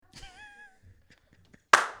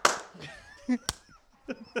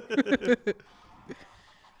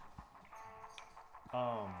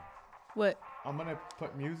What? I'm gonna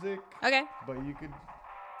put music. Okay. But you could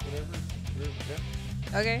whatever.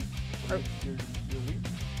 Okay. Your week.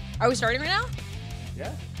 Are we starting right now?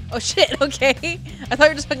 Yeah. Oh shit. Okay. I thought you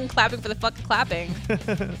were just fucking clapping for the fucking clapping.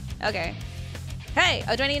 Okay. Hey.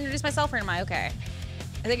 Oh, do I need to introduce myself or am I okay?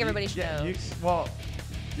 I think everybody should know. Well,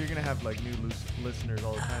 you're gonna have like new listeners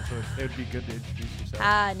all the time, so it would be good to introduce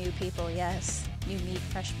yourself. New people. Yes. New meat.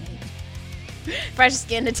 Fresh meat. Fresh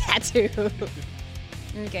skin to tattoo.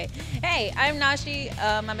 Okay. Hey, I'm Nashi.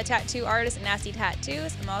 I'm a tattoo artist at Nasty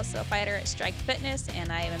Tattoos. I'm also a fighter at Strike Fitness,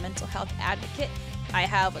 and I am a mental health advocate. I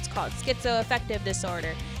have what's called schizoaffective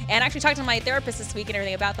disorder. And I actually talked to my therapist this week and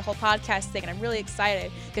everything about the whole podcast thing, and I'm really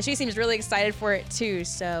excited because she seems really excited for it too.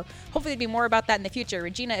 So hopefully there'll be more about that in the future.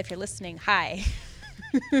 Regina, if you're listening, hi.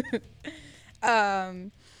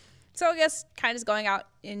 So I guess kind of just going out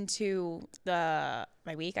into my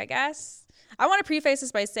week, I guess. I want to preface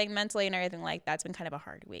this by saying mentally and everything like that's been kind of a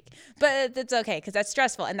hard week. But it's okay because that's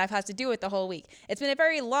stressful and that has to do with the whole week. It's been a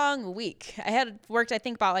very long week. I had worked, I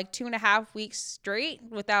think, about like 2.5 weeks straight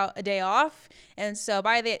without a day off. And so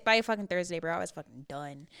by fucking Thursday, bro, I was fucking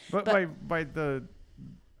done. But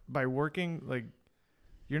by working, like,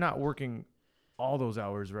 you're not working all those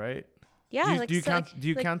hours, right? Yeah. Do you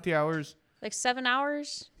count the hours? Like 7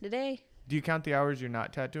 hours a day. Do you count the hours you're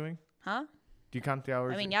not tattooing? Huh? Do you count the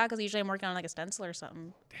hours? I mean, yeah, because usually I'm working on like a stencil or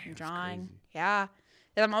something. Damn, I'm drawing. crazy. Yeah.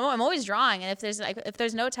 I'm always drawing, and if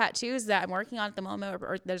there's no tattoos that I'm working on at the moment,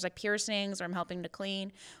 or there's like piercings, or I'm helping to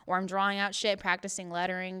clean, or I'm drawing out shit, practicing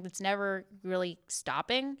lettering, it's never really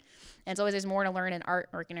stopping. And it's always there's more to learn in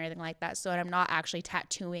artwork and everything like that. So I'm not actually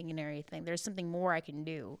tattooing and everything. There's something more I can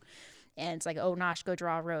do. And it's like, oh, Nosh, go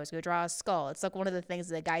draw a rose, go draw a skull. It's like one of the things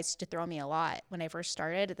that guys used to throw me a lot when I first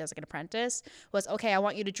started as like an apprentice was, okay, I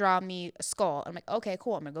want you to draw me a skull. I'm like, okay,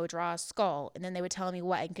 cool. I'm going to go draw a skull. And then they would tell me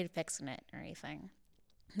what I could fix in it or anything.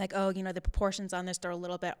 Like, oh, the proportions on this are a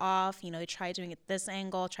little bit off. Try doing it this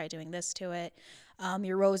angle, try doing this to it.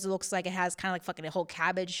 Your rose looks like it has kind of like fucking a whole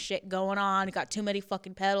cabbage shit going on. It got too many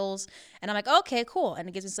fucking petals. And I'm like, okay, cool. And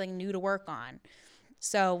it gives me something new to work on.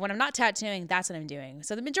 So when I'm not tattooing, that's what I'm doing.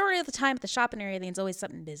 So the majority of the time at the shop and everything, it's always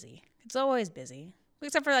something busy. It's always busy.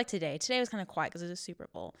 Except for like today. Today was kind of quiet because it was a Super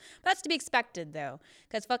Bowl. But that's to be expected though.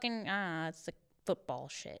 Because fucking, it's like football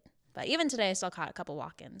shit. But even today I still caught a couple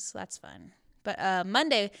walk-ins. So that's fun. But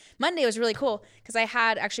Monday was really cool because I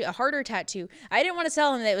had actually a harder tattoo. I didn't want to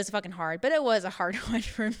tell him that it was fucking hard, but it was a hard one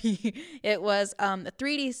for me. It was a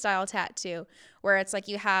 3D style tattoo where it's like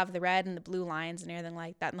you have the red and the blue lines and everything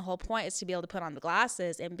like that. And the whole point is to be able to put on the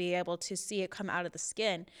glasses and be able to see it come out of the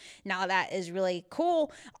skin. Now that is really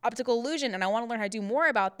cool, optical illusion, and I want to learn how to do more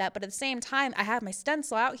about that. But at the same time, I have my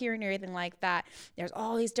stencil out here and everything like that. There's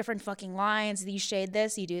all these different fucking lines. You shade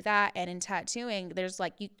this, you do that. And in tattooing, there's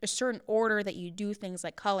like a certain order that you do things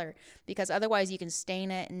like color, because otherwise you can stain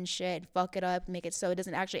it and shit, fuck it up, make it so it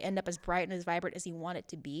doesn't actually end up as bright and as vibrant as you want it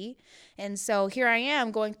to be. And so here I am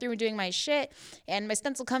going through and doing my shit, and my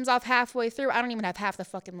stencil comes off halfway through. I don't even have half the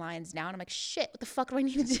fucking lines down. I'm like, shit, what the fuck do I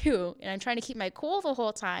need to do? And I'm trying to keep my cool the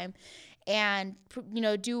whole time and,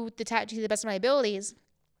 do the tattoo to the best of my abilities.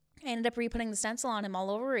 I ended up re-putting the stencil on him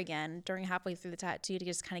all over again during halfway through the tattoo to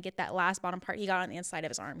just kind of get that last bottom part he got on the inside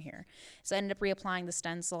of his arm here. So I ended up reapplying the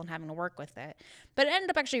stencil and having to work with it. But it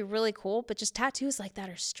ended up actually really cool. But just tattoos like that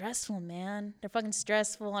are stressful, man. They're fucking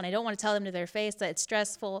stressful. And I don't want to tell them to their face that it's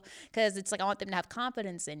stressful because it's like I want them to have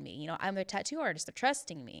confidence in me. I'm their tattoo artist. They're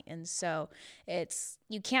trusting me. And so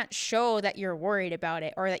you can't show that you're worried about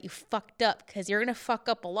it or that you fucked up because you're going to fuck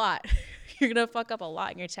up a lot. You're going to fuck up a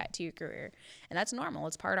lot in your tattoo career. And that's normal.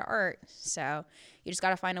 It's part of art. So you just got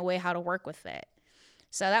to find a way how to work with it.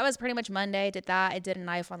 So that was pretty much Monday. Did that. I did a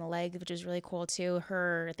knife on the leg, which is really cool too.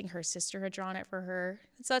 I think her sister had drawn it for her.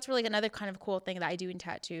 So that's really another kind of cool thing that I do in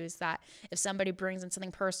tattoos, that if somebody brings in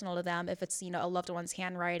something personal to them, if it's, a loved one's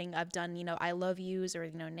handwriting, I've done, I love yous or,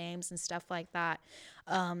 names and stuff like that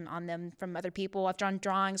on them from other people. I've drawn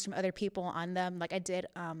drawings from other people on them. Like I did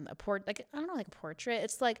a portrait.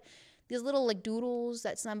 It's like these little like doodles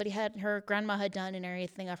that her grandma had done and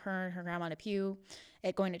everything of her and her grandma in a pew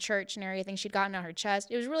at going to church and everything. She'd gotten on her chest.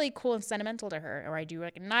 It was really cool and sentimental to her. Or I do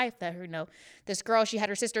like a knife that this girl, she had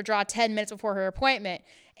her sister draw 10 minutes before her appointment.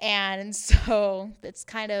 And so it's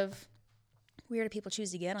kind of weird if people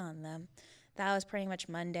choose to get on them. That was pretty much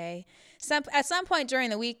Monday. At some point during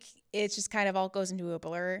the week, it just kind of all goes into a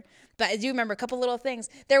blur. But I do remember a couple little things.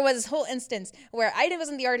 There was this whole instance where I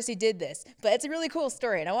wasn't the artist who did this, but it's a really cool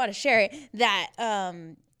story, and I want to share it, that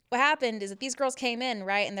what happened is that these girls came in,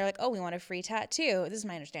 right? And they're like, oh, we want a free tattoo. This is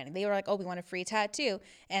my understanding. They were like, oh, we want a free tattoo.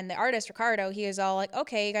 And the artist, Ricardo, he was all like,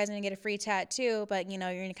 okay, you guys are going to get a free tattoo, but, you know,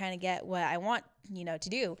 you're going to kind of get what I want, you know, to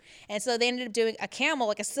do. And so they ended up doing a camel,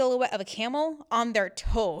 like a silhouette of a camel on their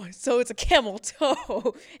toe. So it's a camel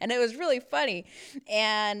toe. And it was really funny.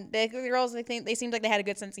 And the girls, I think they seemed like they had a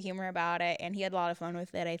good sense of humor about it. And he had a lot of fun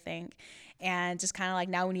with it, I think. And just kind of like,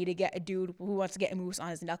 now we need to get a dude who wants to get a moose on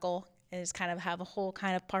his knuckle and just kind of have a whole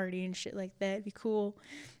kind of party and shit like that. It'd be cool.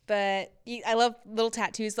 But I love little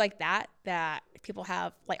tattoos like that people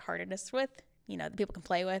have lightheartedness with, you know, that people can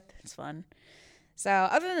play with. It's fun. So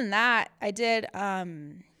other than that, I did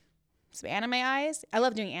some anime eyes. I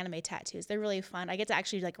love doing anime tattoos. They're really fun. I get to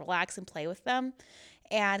actually like relax and play with them.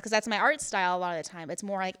 And because that's my art style a lot of the time. It's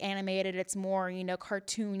more like animated. It's more, you know,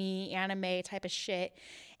 cartoony anime type of shit.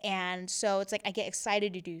 And so it's like I get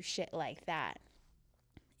excited to do shit like that.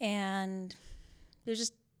 And there's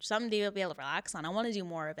just something to be able to relax on. I want to do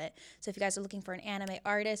more of it. So if you guys are looking for an anime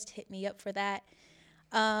artist, hit me up for that.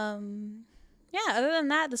 Yeah, other than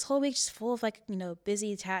that, this whole week's just full of like, you know,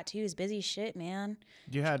 busy tattoos, busy shit, man.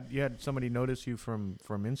 You had somebody notice you from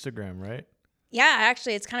Instagram, right? Yeah,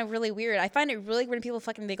 actually, it's kind of really weird. I find it really weird when people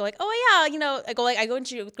they go like, oh yeah, you know, I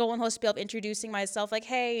go on whole spiel of introducing myself, like,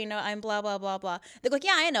 hey, you know, I'm blah blah blah blah. They go like,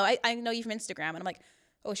 yeah, I know you from Instagram, and I'm like,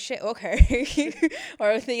 oh shit, okay.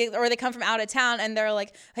 or they come from out of town and they're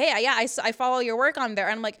like, hey, yeah, I follow your work on there,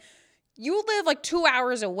 and I'm like, you live like 2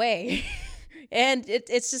 hours away. And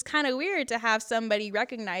it's just kind of weird to have somebody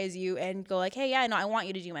recognize you and go like, hey, yeah, no, I want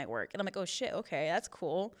you to do my work. And I'm like, oh shit, okay, that's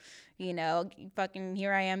cool. You know, fucking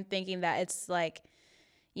here I am thinking that it's like,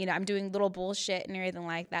 you know, I'm doing little bullshit and everything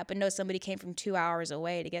like that. But no, somebody came from 2 hours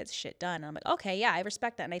away to get shit done. And I'm like, okay, yeah, I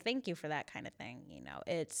respect that. And I thank you for that kind of thing. You know,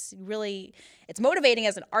 it's motivating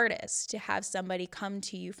as an artist to have somebody come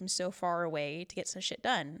to you from so far away to get some shit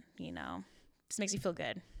done. You know, just makes you feel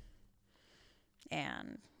good.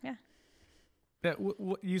 And yeah. That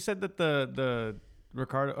you said that the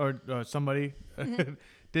Ricardo or somebody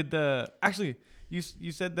did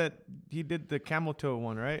you said that he did the camel toe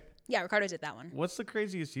one, right? Yeah, Ricardo did that one. What's the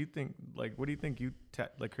craziest you think? Like, what do you think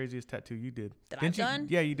craziest tattoo you did? I've done?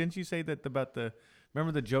 Yeah, didn't you say that about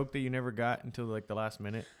remember the joke that you never got until like the last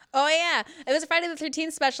minute? Oh yeah, it was a Friday the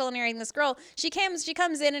 13th special and everything. This girl, she comes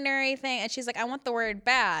in and everything, and she's like, I want the word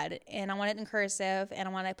bad, and I want it in cursive, and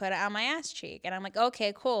I want to put it on my ass cheek. And I'm like,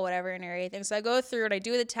 okay, cool, whatever, and everything. So I go through it, I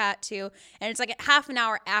do the tattoo, and it's like half an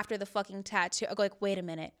hour after the fucking tattoo, I go like, wait a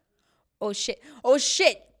minute. Oh shit,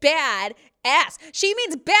 bad ass. She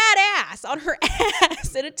means badass on her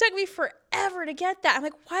ass. And it took me forever to get that. I'm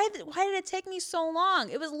like, why did it take me so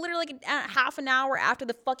long? It was literally like half an hour after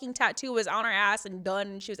the fucking tattoo was on her ass and done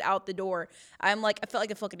and she was out the door. I'm like, I felt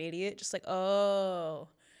like a fucking idiot. Just like, oh,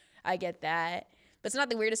 I get that. But it's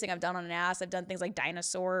not the weirdest thing I've done on an ass. I've done things like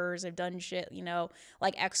dinosaurs. I've done shit, you know,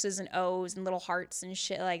 like X's and O's and little hearts and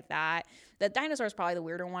shit like that. The dinosaur is probably the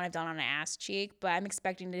weirder one I've done on an ass cheek, but I'm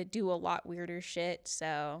expecting to do a lot weirder shit.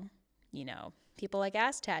 So, you know, people like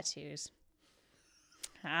ass tattoos.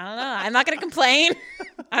 I don't know. I'm not going to complain.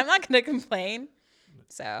 I'm not going to complain.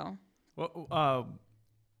 So. Well,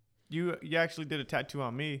 you actually did a tattoo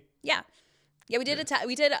on me. Yeah. Yeah, we did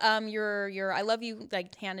we did your I love you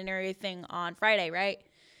like hand and everything on Friday, right?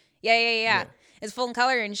 Yeah. It's full in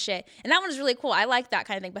color and shit. And that one was really cool. I like that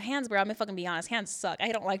kind of thing. But hands, bro, I'm gonna fucking be honest, hands suck.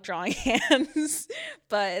 I don't like drawing hands.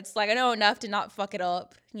 But it's like I know enough to not fuck it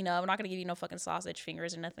up. You know, I'm not gonna give you no fucking sausage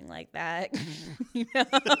fingers or nothing like that. You know?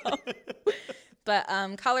 But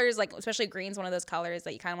colors, like especially green's one of those colors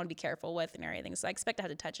that you kind of want to be careful with and everything. So I expect to have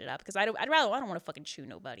to touch it up because I don't want to fucking chew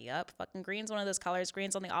nobody up. Fucking green's one of those colors.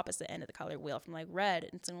 Green's on the opposite end of the color wheel from like red.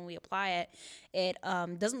 And so when we apply it, it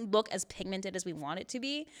doesn't look as pigmented as we want it to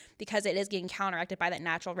be because it is getting counteracted by that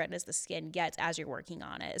natural redness the skin gets as you're working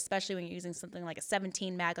on it. Especially when you're using something like a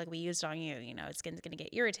 17 mag like we used on you. You know, skin's gonna get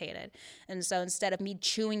irritated. And so instead of me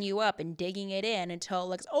chewing you up and digging it in until it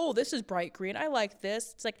looks, oh, this is bright green. I like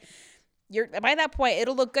this. It's like. By that point,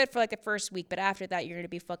 it'll look good for like the first week, but after that, you're gonna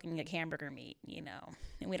be fucking like hamburger meat, you know,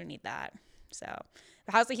 and we don't need that. So,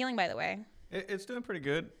 how's the healing, by the way? It's doing pretty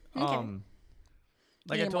good. Okay.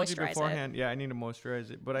 Like I told you beforehand, yeah, I need to moisturize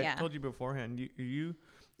it. But yeah. I told you beforehand,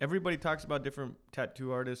 everybody talks about different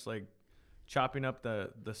tattoo artists like chopping up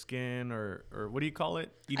the skin or what do you call it?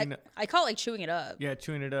 I call it like chewing it up. Yeah,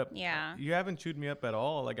 chewing it up. Yeah. You haven't chewed me up at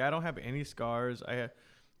all. Like I don't have any scars.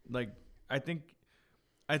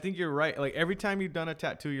 I think you're right. Like every time you've done a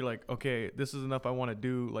tattoo, you're like, okay, this is enough I want to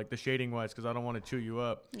do, like the shading wise, because I don't want to chew you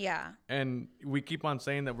up. Yeah. And we keep on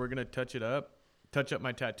saying that we're going to touch up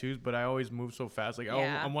my tattoos, but I always move so fast. Like,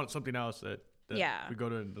 I want something else that that Yeah. we go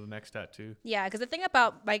to the next tattoo. Yeah, because the thing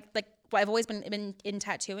about like what I've always been in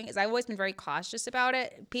tattooing is I've always been very cautious about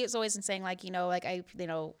it. Pete's always been saying like,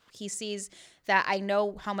 he sees that I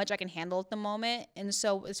know how much I can handle at the moment, and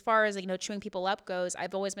so as far as chewing people up goes,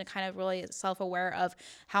 I've always been kind of really self-aware of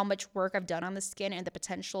how much work I've done on the skin and the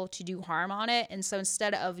potential to do harm on it, and so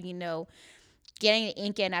instead of getting the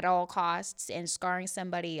ink in at all costs and scarring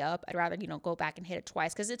somebody up, I'd rather, go back and hit it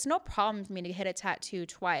twice, because it's no problem for me to hit a tattoo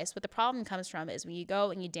twice. What the problem comes from is when you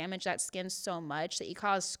go and you damage that skin so much that you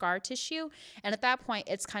cause scar tissue. And at that point,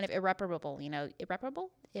 it's kind of irreparable,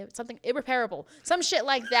 irreparable? Something irreparable, some shit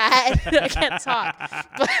like that. I can't talk,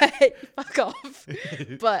 but fuck off.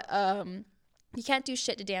 But, you can't do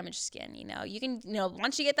shit to damage skin, You can,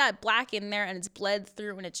 once you get that black in there and it's bled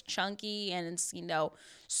through and it's chunky and it's,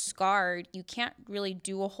 scarred, you can't really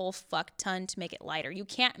do a whole fuck ton to make it lighter. You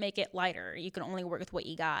can't make it lighter. You can only work with what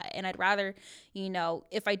you got. And I'd rather,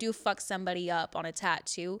 if I do fuck somebody up on a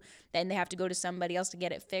tattoo, then they have to go to somebody else to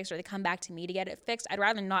get it fixed, or they come back to me to get it fixed. I'd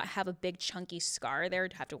rather not have a big chunky scar there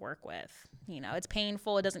to have to work with. It's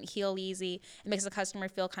painful. It doesn't heal easy. It makes the customer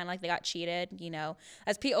feel kind of like they got cheated.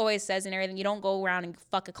 As Pete always says and everything, you don't go around and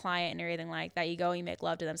fuck a client and everything like that. You go and you make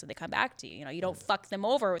love to them so they come back to you. You don't fuck them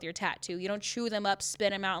over with your tattoo. You don't chew them up,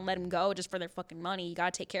 spit them out, and let them go just for their fucking money. You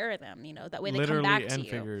got to take care of them. That way they come back to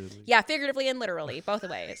you. Figuratively. Yeah, figuratively and literally, both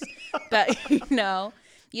ways. But,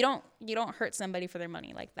 you don't hurt somebody for their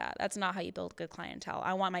money like that. That's not how you build good clientele.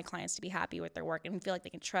 I want my clients to be happy with their work and feel like they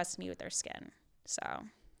can trust me with their skin. So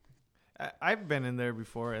I've been in there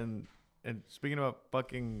before, and speaking about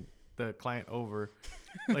fucking the client over,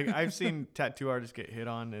 like I've seen tattoo artists get hit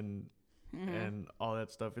on and all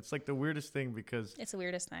that stuff. It's like the weirdest thing because it's the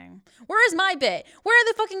weirdest thing. Where is my bit? Where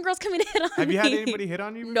are the fucking girls coming to hit on me? Have you had anybody hit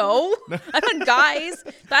on you before? No. I've had guys,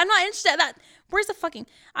 but I'm not interested in that. Where's the fucking,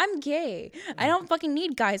 I'm gay. I don't fucking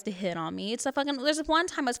need guys to hit on me. It's a fucking, there's one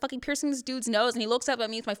time I was fucking piercing this dude's nose and he looks up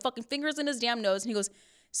at me with my fucking fingers in his damn nose and he goes,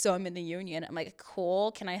 "So I'm in the union." I'm like,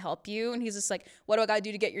 "Cool, can I help you?" And he's just like, "What do I gotta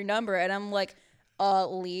do to get your number?" And I'm like,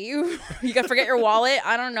 leave. You gotta forget your wallet.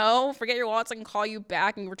 I don't know. Forget your wallet so I can call you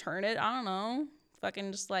back and return it. I don't know.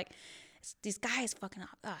 Fucking just like, these guys fucking,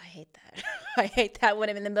 I hate that. I hate that when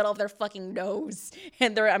I'm in the middle of their fucking nose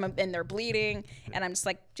and they're bleeding and I'm just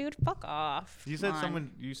like, dude, fuck off. You said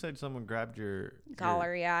someone grabbed your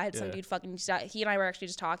collar. Yeah, I had some dude fucking, he and I were actually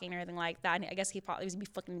just talking and everything like that. And I guess he thought it was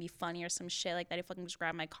be funny or some shit like that. He fucking just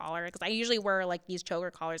grabbed my collar because I usually wear like these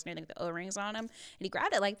choker collars and everything with the O-rings on them. And he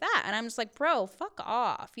grabbed it like that. And I'm just like, bro, fuck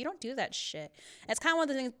off. You don't do that shit. And it's kind of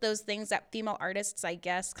one of those things that female artists, I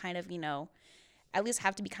guess, kind of, at least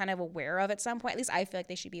have to be kind of aware of at some point. At least I feel like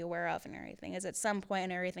they should be aware of and everything. Is at some point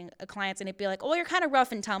and everything, a client's gonna be like, "Oh, you're kind of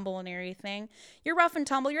rough and tumble and everything. You're rough and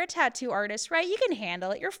tumble. You're a tattoo artist, right? You can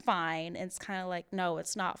handle it. You're fine." And it's kind of like, no,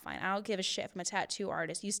 it's not fine. I don't give a shit if I'm a tattoo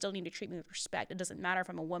artist. You still need to treat me with respect. It doesn't matter if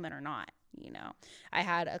I'm a woman or not. I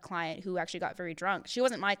had a client who actually got very drunk. She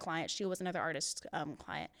wasn't my client. She was another artist's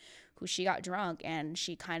client who she got drunk and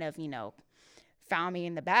she kind of, found me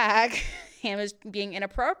in the back and was being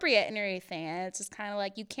inappropriate and everything. And it's just kind of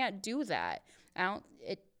like, you can't do that.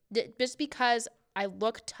 Just because I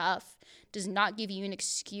look tough does not give you an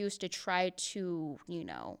excuse to try to,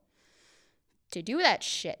 to do that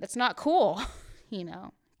shit. That's not cool,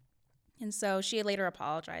 And so she later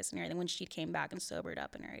apologized and everything when she came back and sobered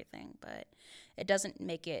up and everything. But it doesn't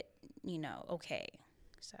make it, okay.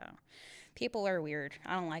 So people are weird.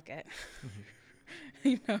 I don't like it.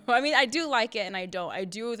 I mean, I do like it and I don't. I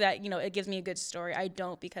do that, it gives me a good story. I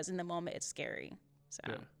don't because in the moment it's scary. So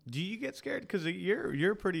yeah. Do you get scared? Because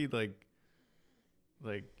you're pretty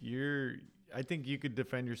I think you could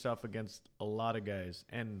defend yourself against a lot of guys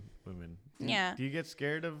and women. Do you get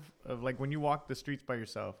scared of like when you walk the streets by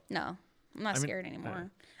yourself? No. I'm not scared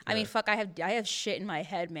anymore. I mean, fuck, I have shit in my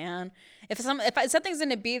head, man. If something's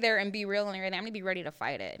gonna be there and be real and everything, I'm gonna be ready to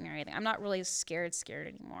fight it and everything. I'm not really scared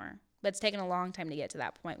anymore. But it's taken a long time to get to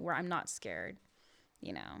that point where I'm not scared.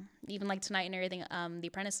 Even like tonight and everything, the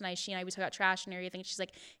apprentice and we took out trash and everything. She's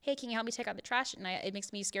like, "Hey, can you help me take out the trash?" And it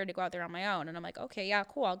makes me scared to go out there on my own. And I'm like, "Okay, yeah,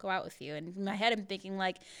 cool, I'll go out with you." And in my head, I'm thinking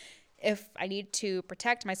like, if I need to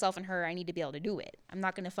protect myself and her, I need to be able to do it. I'm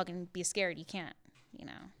not gonna fucking be scared. You can't,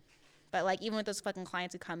 But like even with those fucking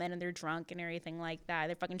clients who come in and they're drunk and everything like that,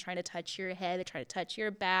 they're fucking trying to touch your head, they try to touch your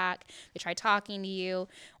back, they try talking to you,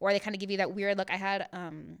 or they kind of give you that weird look. I had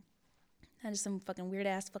just some fucking weird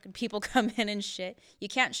ass fucking people come in and shit. You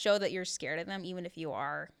can't show that you're scared of them, even if you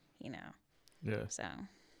are, Yeah. So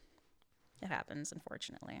it happens,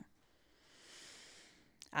 unfortunately.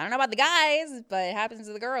 I don't know about the guys, but it happens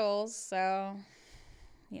to the girls. So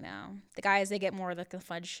You know, the guys, they get more of the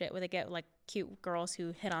fun shit where they get like cute girls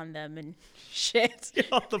who hit on them and shit.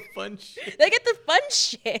 All the fun shit. They get the fun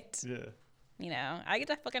shit. Yeah. You know, I get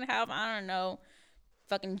to fucking have, I don't know,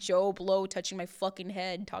 fucking Joe Blow touching my fucking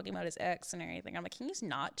head, talking about his ex and everything. I'm like, can you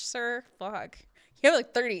not, sir? Fuck. You have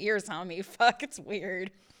like 30 years on me. Fuck, it's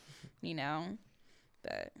weird. You know?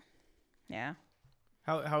 But, yeah.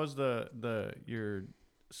 How is your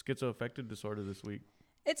schizoaffective disorder this week?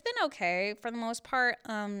 It's been okay for the most part.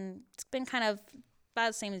 It's been kind of about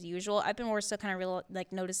the same as usual. I've been more so kind of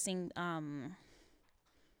noticing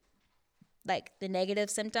like the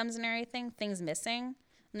negative symptoms and everything, things missing.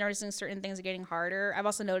 I'm noticing certain things are getting harder. I've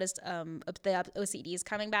also noticed the OCD is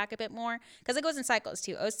coming back a bit more because it goes in cycles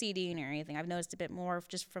too. OCD and everything. I've noticed a bit more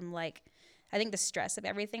just from like, I think the stress of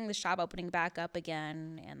everything, the shop opening back up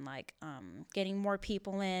again and like getting more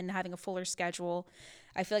people in, having a fuller schedule.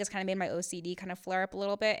 I feel like it's kind of made my OCD kind of flare up a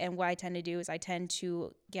little bit. And what I tend to do is I tend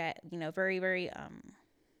to get, very, very,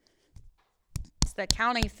 it's the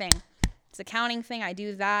accounting thing. It's the accounting thing. I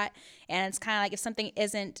do that. And it's kind of like if something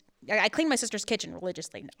isn't, I clean my sister's kitchen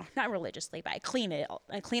religiously. No, not religiously, but I clean it.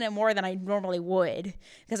 I clean it more than I normally would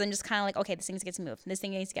because I'm just kind of like, okay, this thing gets moved. This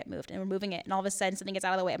thing needs to get moved. And we're moving it. And all of a sudden something gets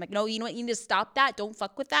out of the way. I'm like, no, you know what? You need to stop that. Don't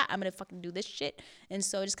fuck with that. I'm going to fucking do this shit. And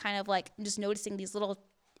so just kind of like, I'm just noticing these little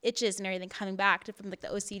itches and everything coming back from like the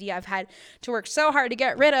OCD I've had to work so hard to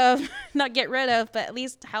get rid of, not get rid of, but at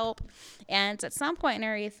least help. And at some point in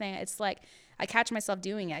everything, it's like I catch myself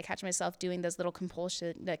doing it. I catch myself doing those little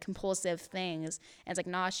compulsive things. And it's like,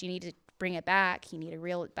 Nosh, you need to bring it back. You need to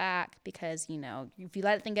reel it back because, if you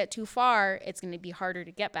let it thing get too far, it's going to be harder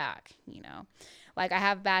to get back, Like I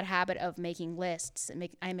have a bad habit of making lists.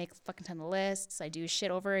 I make a fucking ton of lists. I do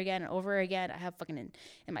shit over again and over again. I have fucking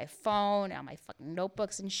in my phone, on my fucking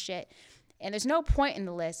notebooks and shit. And there's no point in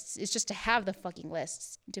the lists. It's just to have the fucking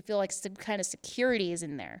lists, to feel like some kind of security is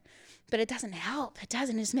in there. But it doesn't help. It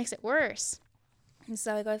doesn't. It just makes it worse. And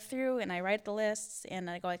so I go through and I write the lists and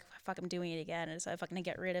I go like, fuck, I'm doing it again. And so I fucking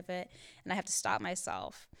get rid of it. And I have to stop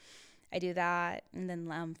myself. I do that. And then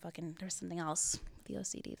there's something else, the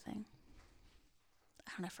OCD thing.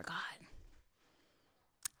 I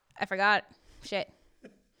forgot. Shit.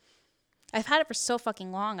 I've had it for so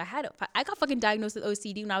fucking long. I got fucking diagnosed with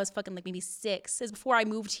OCD when I was fucking like maybe 6. It was before I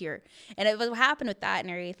moved here. And it was what happened with that and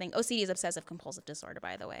everything. OCD is obsessive compulsive disorder,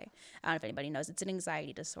 by the way. I don't know if anybody knows. It's an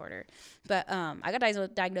anxiety disorder. But I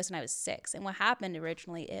got diagnosed when I was 6. And what happened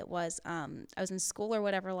originally, it was I was in school or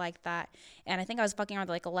whatever like that. And I think I was fucking around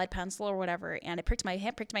with like a lead pencil or whatever. And it pricked my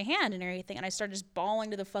hand and everything. And I started just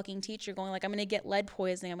bawling to the fucking teacher going like, I'm going to get lead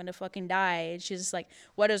poisoning. I'm going to fucking die. And she's just like,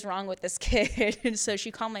 what is wrong with this kid? And so she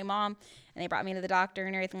called my mom. And they brought me to the doctor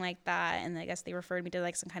and everything like that. And I guess they referred me to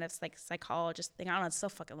like some kind of like psychologist thing. I don't know. It's so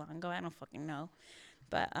fucking long ago. I don't fucking know.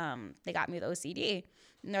 But they got me with OCD.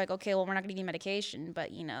 And they're like, okay, well, we're not going to give you medication.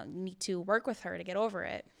 But, you need to work with her to get over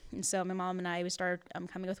it. And so my mom and I, we started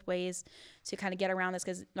coming with ways to kind of get around this.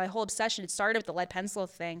 Because my whole obsession, it started with the lead pencil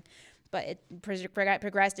thing. But it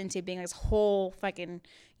progressed into being this whole fucking,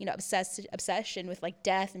 obsession with like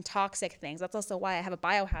death and toxic things. That's also why I have a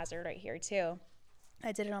biohazard right here, too.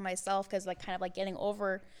 I did it on myself because like kind of like getting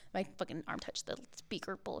over my fucking arm touched the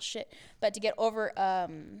speaker bullshit, but to get over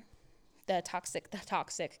the toxic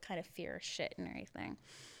kind of fear shit and everything.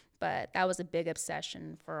 But that was a big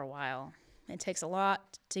obsession for a while. It takes a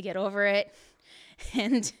lot to get over it,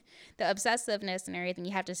 and the obsessiveness and everything,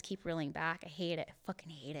 you have to just keep reeling back. I hate it. I fucking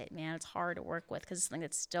hate it, man. It's hard to work with because it's like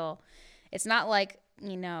it's not like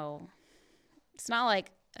it's not like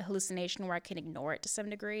a hallucination where I can ignore it to some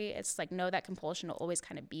degree. It's like, no, that compulsion will always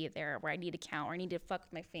kind of be there where I need to count or I need to fuck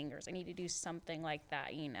with my fingers. I need to do something like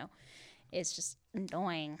that, It's just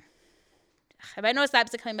annoying. I noticed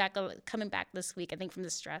that's coming back this week, I think from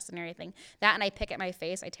the stress and everything. That and I pick at my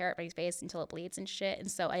face. I tear at my face until it bleeds and shit.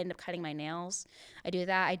 And so I end up cutting my nails. I do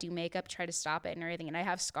that. I do makeup, try to stop it and everything. And I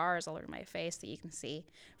have scars all over my face that you can see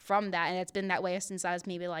from that. And it's been that way since I was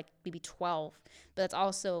maybe 12. But it's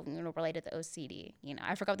also, related to OCD.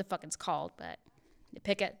 I forgot what the fuck it's called, but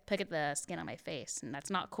pick at the skin on my face. And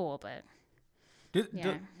that's not cool, but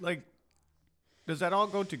does that all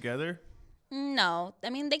go together? No, I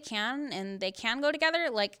mean, they can go together.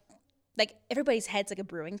 Like everybody's head's like a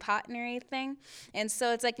brewing pot and everything. And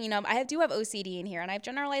so it's like, I do have OCD in here and I have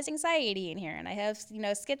generalized anxiety in here and I have,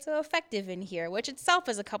 schizoaffective in here, which itself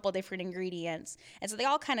is a couple different ingredients. And so they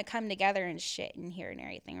all kind of come together and shit in here and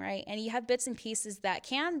everything, right? And you have bits and pieces that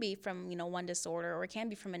can be from, one disorder or it can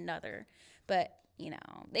be from another. But,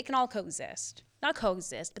 they can all coexist. Not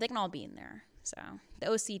coexist, but they can all be in there. So the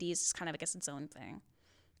OCD is just kind of, I guess, its own thing.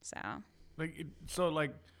 So...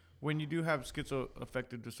 when you do have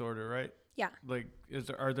schizoaffective disorder, right? Yeah. Like,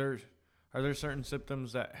 are there certain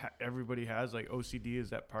symptoms that everybody has? Like OCD,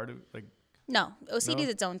 is that part of like? No, OCD No? is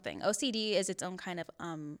its own thing. OCD is its own kind of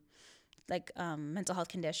mental health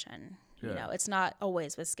condition. You Yeah. know, it's not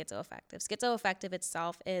always with schizoaffective. Schizoaffective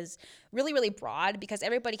itself is really, really broad because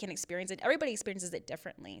everybody can experience it. Everybody experiences it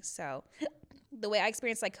differently. So the way I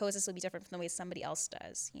experience psychosis will be different from the way somebody else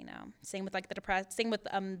does. You know, same with like same with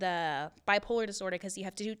the bipolar disorder, because you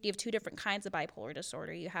have two different kinds of bipolar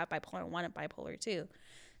disorder. You have bipolar 1 and bipolar 2.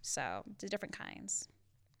 So the different kinds.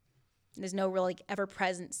 There's no really ever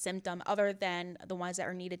present symptom other than the ones that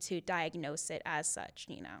are needed to diagnose it as such,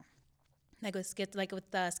 you know. Like with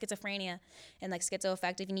schizophrenia and like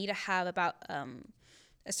schizoaffective, you need to have about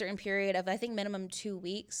a certain period of, I think, minimum 2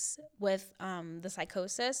 weeks with the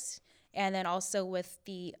psychosis, and then also with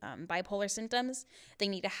the bipolar symptoms. They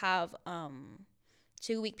need to have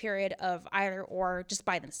 2-week period of either or just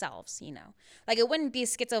by themselves, you know. Like it wouldn't be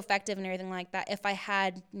schizoaffective and everything like that if I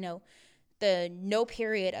had, you know, the no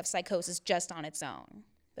period of psychosis just on its own.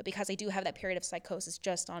 But because I do have that period of psychosis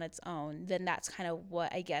just on its own, then that's kind of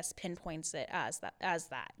what I guess pinpoints it as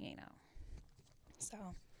that, you know. So.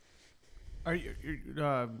 Are you?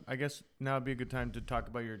 I guess now would be a good time to talk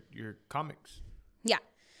about your comics. Yeah.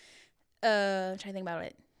 I'm trying to think about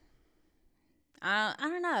it. I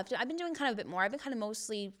don't know. I've been doing kind of a bit more. I've been kind of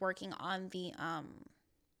mostly working on the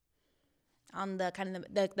kind of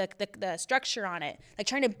the structure on it, like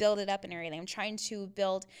trying to build it up and everything. I'm trying to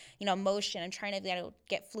build, you know, motion. I'm trying to, you know,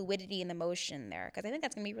 get fluidity in the motion there, because I think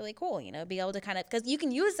that's gonna be really cool, you know, be able to kind of, because you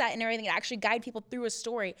can use that and everything to actually guide people through a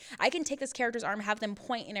story. I can take this character's arm, have them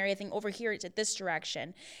point and everything over here to this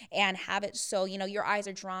direction, and have it so, you know, your eyes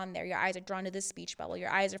are drawn there, your eyes are drawn to this speech bubble, your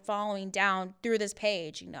eyes are following down through this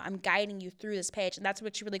page, you know, I'm guiding you through this page. And that's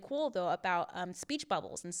what's really cool though about speech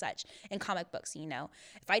bubbles and such in comic books, you know.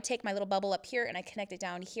 If I take my little bubble up here and I connect it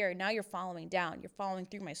down here, now you're following down, you're following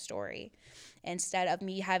through my story, instead of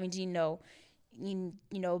me having to, you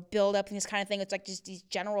know, build up this kind of thing. It's like just these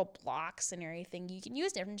general blocks and everything. You can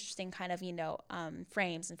use different interesting kind of, you know,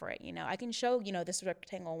 frames and for it, you know. I can show, you know, this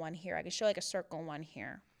rectangle one here, I can show like a circle one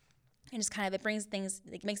here, and just kind of, it brings things,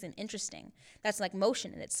 it makes it interesting. That's like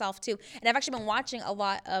motion in itself too. And I've actually been watching a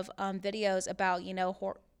lot of videos about, you know,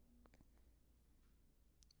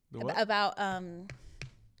 about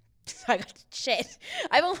I got shit.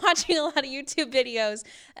 I've been watching a lot of YouTube videos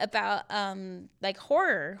about like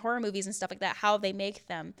horror movies and stuff like that, how they make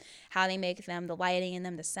them, the lighting in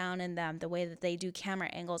them, the sound in them, the way that they do camera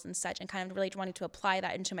angles and such, and kind of really wanting to apply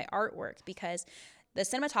that into my artwork, because the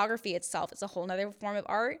cinematography itself is a whole nother form of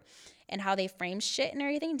art, and how they frame shit and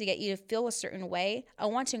everything to get you to feel a certain way. I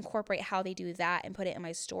want to incorporate how they do that and put it in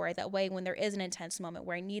my story. That way, when there is an intense moment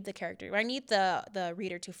where I need the character, where I need the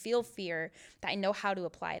reader to feel fear, that I know how to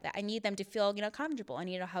apply that. I need them to feel, you know, comfortable. I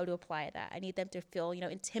need to know how to apply that. I need them to feel, you know,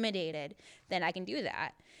 intimidated. Then I can do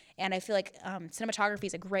that. And I feel like cinematography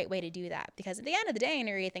is a great way to do that, because at the end of the day and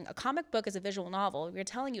everything, a comic book is a visual novel. We're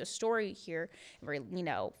telling you a story here, where, you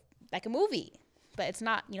know, like a movie. But it's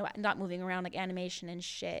not, you know, not moving around like animation and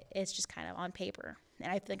shit. It's just kind of on paper,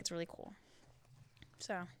 and I think it's really cool.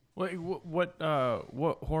 So. What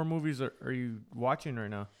horror movies are you watching right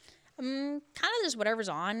now? Kind of just whatever's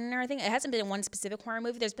on and everything. It hasn't been one specific horror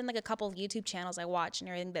movie. There's been like a couple of YouTube channels I watch and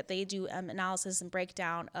everything that they do analysis and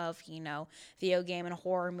breakdown of, you know, video game and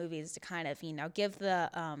horror movies to kind of, you know, give the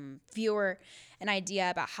viewer an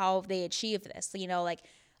idea about how they achieve this. You know, like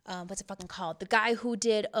what's it fucking called? The guy who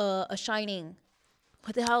did A Shining.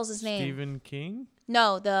 What the hell is his name? Stephen King?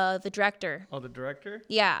 No, the director. Oh, the director?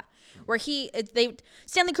 Yeah. Where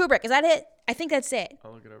Stanley Kubrick, is that it? I think that's it.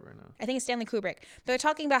 I'll look it up right now. I think it's Stanley Kubrick. But they're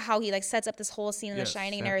talking about how he like sets up this whole scene in The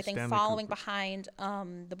Shining and everything, Stanley following Kubrick. behind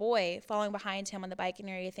the boy, following behind him on the bike and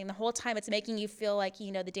everything. The whole time it's making you feel like,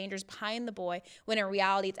 you know, the danger's behind the boy, when in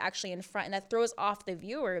reality it's actually in front. And that throws off the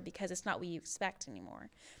viewer because it's not what you expect anymore.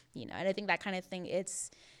 You know, and I think that kind of thing,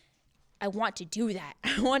 I want to do that.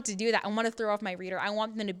 I want to throw off my reader. I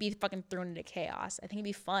want them to be fucking thrown into chaos. I think it'd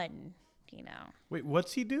be fun, you know. Wait,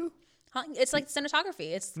 what's he do? It's like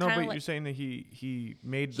cinematography. It's No, but like, you're saying that he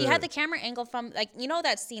made he had the camera angle from, like, you know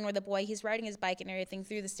that scene where the boy, he's riding his bike and everything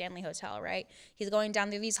through the Stanley Hotel, right? He's going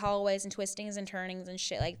down through these hallways and twistings and turnings and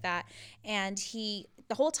shit like that. And the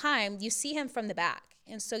whole time, you see him from the back.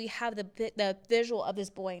 And so you have the visual of this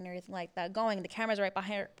boy and everything like that going. The camera's right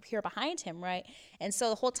behind him, right? And so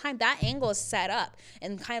the whole time that angle is set up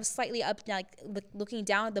and kind of slightly up, like looking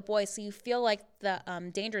down at the boy. So you feel like the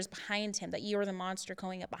danger is behind him, that you're the monster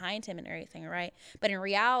going up behind him and everything, right? But in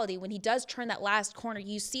reality, when he does turn that last corner,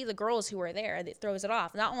 you see the girls who are there, and it throws it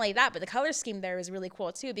off. Not only that, but the color scheme there is really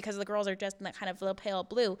cool too, because the girls are dressed in that kind of little pale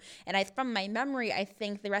blue. And from my memory, I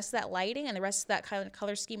think the rest of that lighting and the rest of that kind of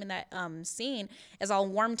color scheme in that scene is all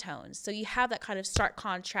warm tones. So you have that kind of stark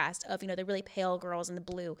contrast of, the really pale girls in the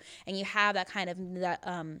blue, and you have that kind of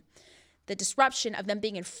the disruption of them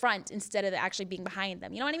being in front instead of actually being behind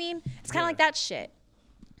them. You know what I mean? It's kind of like that shit.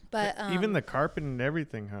 But even the carpet and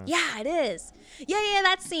everything, huh? Yeah, it is. Yeah,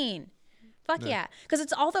 that scene. Fuck yeah. Because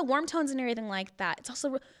it's all the warm tones and everything like that. It's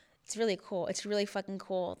also, it's really cool. It's really fucking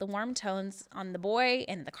cool. The warm tones on the boy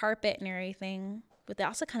and the carpet and everything. But they're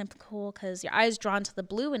also kind of cool because your eye is drawn to the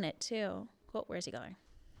blue in it too. Whoa, where's he going?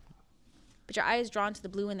 But your eye is drawn to the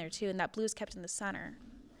blue in there too, and that blue is kept in the center.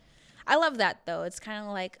 I love that though. It's kind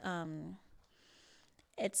of like,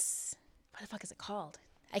 it's, what the fuck is it called?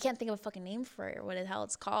 I can't think of a fucking name for it or what the hell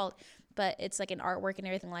it's called, but it's like an artwork and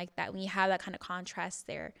everything like that. When you have that kind of contrast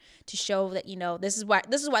there to show that, this is what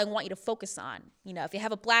I want you to focus on. If you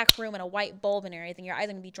have a black room and a white bulb and everything, your eyes are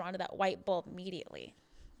going to be drawn to that white bulb immediately.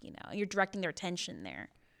 You're directing their attention there.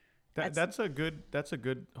 That's a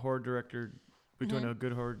good horror director between a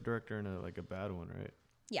good horror director and a bad one, right?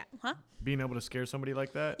 Yeah. Huh? Being able to scare somebody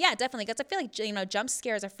like that? Yeah, definitely. Because I feel like, jump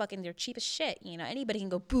scares are fucking, they're cheap as shit. Anybody can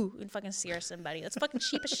go boo and fucking scare somebody. That's fucking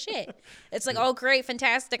cheap as shit. It's like, oh, great,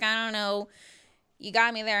 fantastic. I don't know. You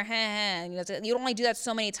got me there. You only do that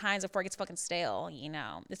so many times before it gets fucking stale,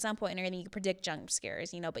 At some point in everything, you can predict jump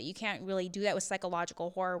scares, but you can't really do that with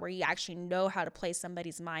psychological horror where you actually know how to play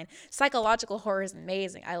somebody's mind. Psychological horror is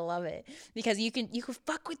amazing. I love it because you can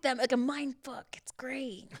fuck with them like a mind fuck. It's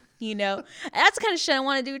great, And that's the kind of shit I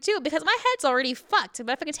want to do too because my head's already fucked.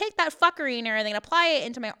 But if I can take that fuckery and everything and apply it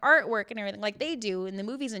into my artwork and everything like they do in the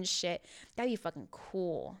movies and shit, that'd be fucking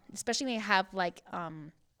cool. Especially when you have like,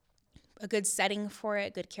 a good setting for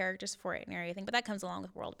it, good characters for it and everything. But that comes along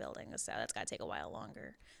with world building, so that's got to take a while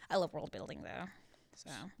longer. I love world building, though.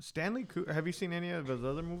 So Stanley Kubrick, have you seen any of his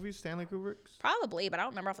other movies, Stanley Kubrick's? Probably, but I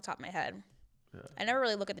don't remember off the top of my head. Yeah. I never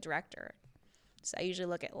really look at the director. So I usually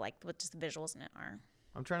look at like what just the visuals in it are.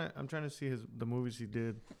 I'm trying to see the movies he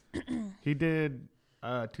did. He did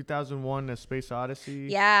 2001: A Space Odyssey.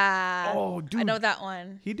 Yeah. Oh, dude. I know that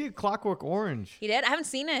one. He did Clockwork Orange. He did? I haven't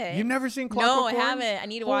seen it. You've never seen Clockwork Orange? No, I haven't. I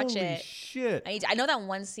need to watch it. Holy shit. I know that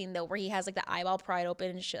one scene, though, where he has, like, the eyeball pried open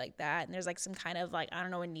and shit like that. And there's, like, some kind of, like, I don't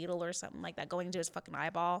know, a needle or something like that going into his fucking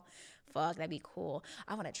eyeball. Fuck, that'd be cool.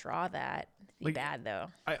 I want to draw that. It'd be bad, though.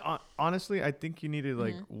 Honestly, I think you need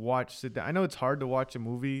to, sit down. I know it's hard to watch a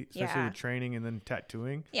movie, especially with training and then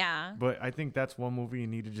tattooing. Yeah. But I think that's one movie you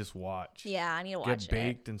need to just watch. Yeah, I need to watch it. Get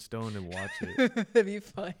baked and stoned and watch it. That'd be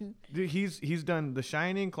fun. Dude, he's done The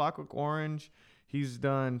Shining, Clockwork Orange. He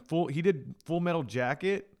did Full Metal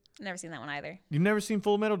Jacket. Never seen that one either. You've never seen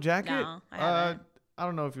Full Metal Jacket? No, I haven't. I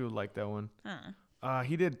don't know if you would like that one.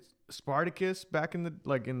 He did Spartacus back in the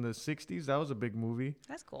 60s. That was a big movie.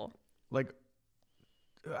 That's cool. Like,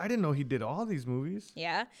 I didn't know he did all these movies.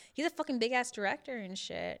 Yeah, he's a fucking big ass director and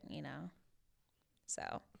shit,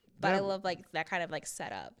 So, but I love like that kind of like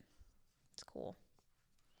setup. It's cool.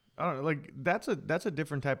 I don't know, like that's a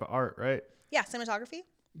different type of art, right? Yeah, cinematography.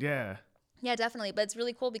 Yeah. Yeah, definitely. But it's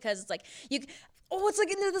really cool because it's like it's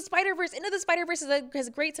like Into the Spider-Verse. Into the Spider-Verse has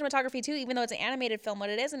great cinematography too, even though it's an animated film. What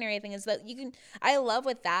it is and everything is that I love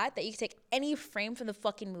with that you can take any frame from the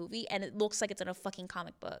fucking movie and it looks like it's in a fucking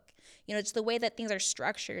comic book. It's the way that things are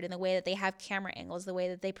structured and the way that they have camera angles, the way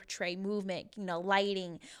that they portray movement,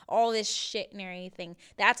 lighting, all this shit and everything.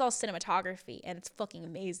 That's all cinematography and it's fucking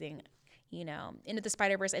amazing. Into the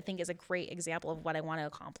Spider-Verse, I think, is a great example of what I want to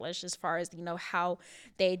accomplish as far as, how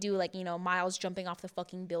they do, like, Miles jumping off the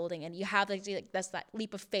fucking building. And you have, like that's that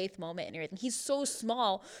leap of faith moment and everything. He's so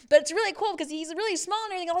small, but it's really cool because he's really small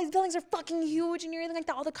and everything. All these buildings are fucking huge and everything like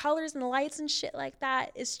that. All the colors and the lights and shit like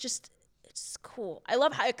that. It's cool. I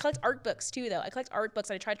love how I collect art books, too, though. I collect art books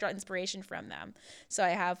and I try to draw inspiration from them. So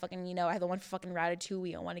I have fucking, I have the one for fucking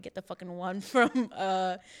Ratatouille. I want to get the fucking one from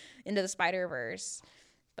Into the Spider-Verse.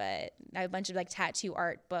 But I have a bunch of like tattoo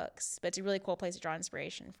art books, but it's a really cool place to draw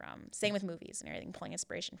inspiration from. Same with movies and everything, pulling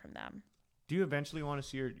inspiration from them. Do you eventually want to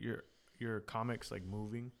see your comics like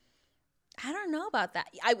moving? I don't know about that.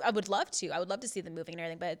 I would love to. I would love to see them moving and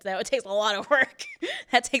everything, but that takes a lot of work.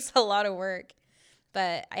 That takes a lot of work.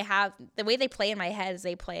 But I have the way they play in my head is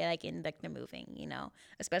they play like in like the moving,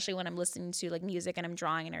 especially when I'm listening to like music and I'm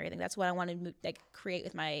drawing and everything. That's what I want to like create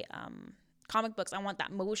with my comic books, I want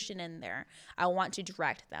that motion in there. I want to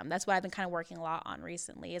direct them. That's what I've been kind of working a lot on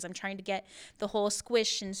recently, is I'm trying to get the whole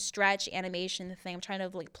squish and stretch animation thing. I'm trying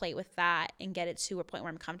to like play with that and get it to a point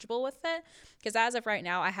where I'm comfortable with it. Because as of right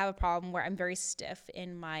now, I have a problem where I'm very stiff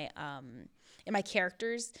in my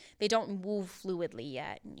characters. They don't move fluidly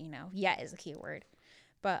yet. You know, yet is the key word.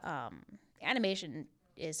 But animation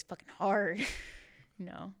is fucking hard. You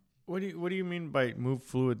know. What do you mean by move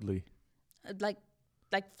fluidly? Like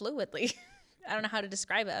fluidly. I don't know how to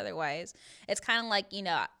describe it otherwise. It's kind of like, you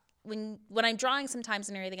know, when I'm drawing sometimes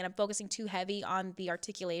and everything, and I'm focusing too heavy on the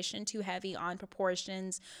articulation, too heavy on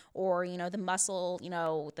proportions, or, you know, the muscle, you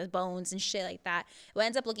know, the bones and shit like that, what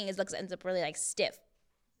ends up looking is ends up really like stiff.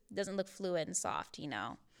 It doesn't look fluid and soft, you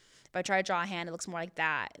know. If I try to draw a hand, it looks more like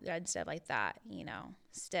that instead of like that, you know,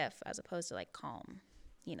 stiff as opposed to like calm,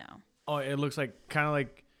 you know. Oh, it looks like kind of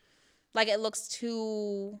like it looks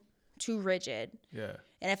too rigid. Yeah.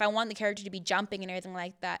 And if I want the character to be jumping and everything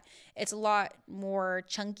like that, it's a lot more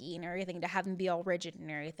chunky and everything to have them be all rigid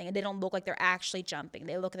and everything. And they don't look like they're actually jumping.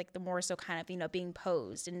 They look like they're more so kind of, you know, being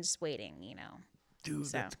posed and just waiting, you know. Dude,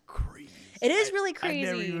 that's crazy. It is really crazy.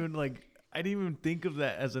 I didn't even think of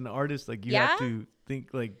that as an artist. Like you have to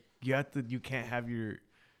think like you can't have your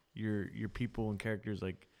people and characters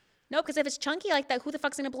like. No, because if it's chunky like that, who the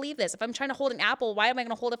fuck's gonna believe this? If I'm trying to hold an apple, why am I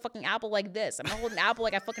gonna hold a fucking apple like this? I'm gonna hold an apple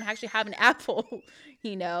like I fucking actually have an apple,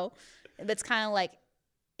 you know? That's kind of like,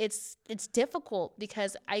 it's difficult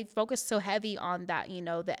because I focus so heavy on that, you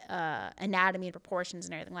know, the anatomy and proportions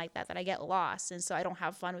and everything like that I get lost, and so I don't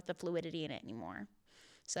have fun with the fluidity in it anymore.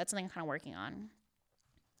 So that's something I'm kind of working on.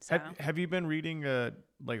 So. Have you been reading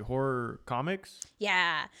like horror comics?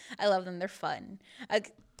 Yeah, I love them. They're fun.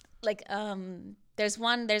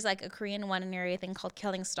 There's like a Korean one and everything called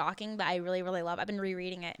Killing Stalking that I really, really love. I've been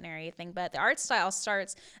rereading it and everything, but the art style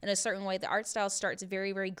starts in a certain way. The art style starts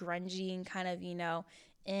very, very grungy and kind of, you know,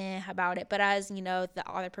 about it. But as, you know, the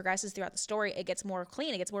author progresses throughout the story, it gets more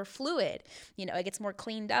clean. It gets more fluid. You know, it gets more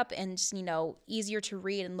cleaned up and just, you know, easier to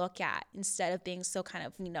read and look at instead of being so kind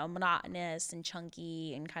of, you know, monotonous and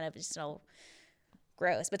chunky and kind of just, you know,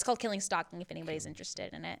 gross. But it's called Killing Stalking if anybody's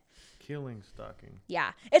interested in it. Killing Stalking.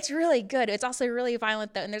 Yeah, it's really good. It's also really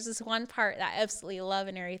violent though, and there's this one part that I absolutely love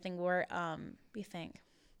and everything where we think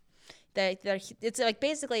that it's like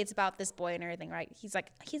basically it's about this boy and everything, right? He's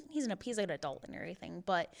like he's an adult and everything,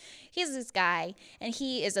 but he's this guy and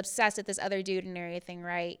he is obsessed with this other dude and everything,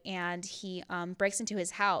 right? And he breaks into his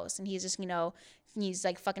house and he's just, you know, he's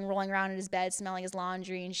like fucking rolling around in his bed smelling his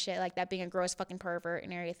laundry and shit like that, being a gross fucking pervert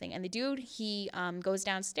and everything. And the dude, he goes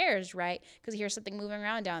downstairs, right, because he hears something moving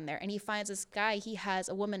around down there, and he finds this guy. He has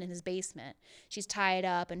a woman in his basement. She's tied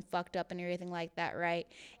up and fucked up and everything like that, right?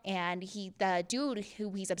 And the dude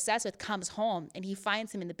who he's obsessed with comes home and he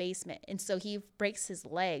finds him in the basement, and so he breaks his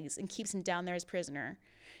legs and keeps him down there as prisoner.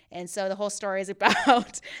 And so the whole story is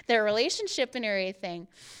about their relationship and everything.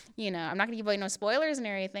 You know, I'm not going to give away no spoilers and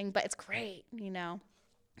everything, but it's great, you know.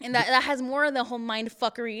 And that has more of the whole mind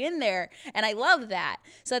fuckery in there. And I love that.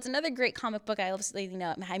 So that's another great comic book I obviously, you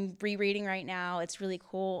know, I'm rereading right now. It's really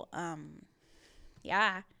cool.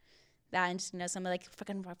 Yeah. That and just, you know, some of like,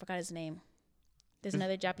 I forgot his name. There's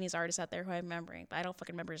another Japanese artist out there who I'm remembering, but I don't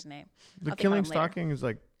fucking remember his name. The Killing Stalking is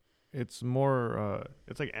like, it's more,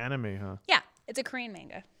 it's like anime, huh? Yeah. It's a Korean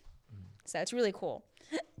manga. So it's really cool.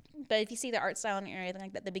 But if you see the art style and everything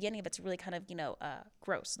like that, the beginning of it's really kind of, you know,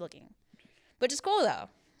 gross looking. But just cool, though.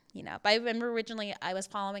 You know, but I remember originally I was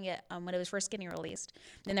following it when it was first getting released.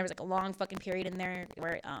 Then there was like a long fucking period in there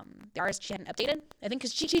where the artist, she hadn't updated. I think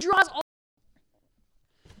because she draws all...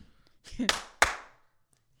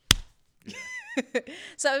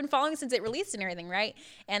 So I've been following since it released and everything, right?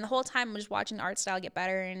 And the whole time I'm just watching the art style get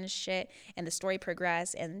better and shit, and the story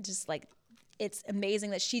progress, and just like... It's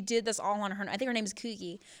amazing that she did this all on her own. I think her name is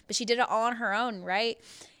Kuki, but she did it all on her own, right?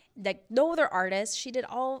 Like no other artist. She did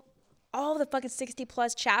all the fucking 60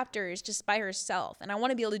 plus chapters just by herself. And I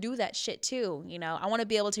want to be able to do that shit too. You know, I want to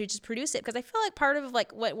be able to just produce it because I feel like part of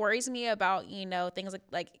like what worries me about, you know, things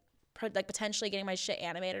like potentially getting my shit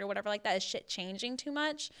animated or whatever like that is shit changing too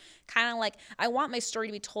much. Kind of like I want my story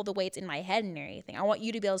to be told the way it's in my head and everything. I want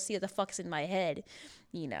you to be able to see what the fuck's in my head,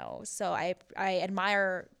 you know. So I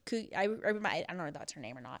admire I don't know if that's her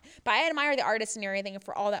name or not, but I admire the artist and everything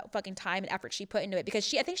for all that fucking time and effort she put into it,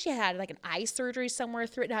 because I think she had like an eye surgery somewhere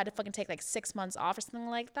through it and had to fucking take like 6 months off or something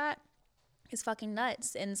like that. It's fucking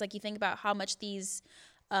nuts. And it's like you think about how much these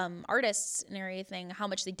artists and everything, how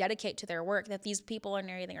much they dedicate to their work, that these people and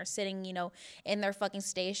everything are sitting, you know, in their fucking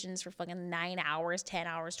stations for fucking 9 hours, 10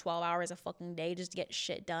 hours, 12 hours a fucking day just to get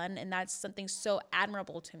shit done. And that's something so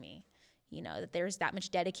admirable to me, you know, that there's that much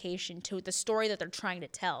dedication to the story that they're trying to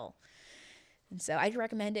tell. And so I'd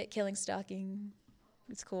recommend it. Killing Stalking.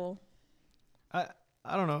 It's cool. I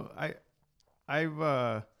don't know.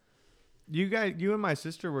 I've you and my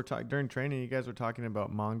sister were talking during training. You guys were talking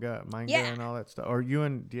about manga Yeah. and all that stuff. Or you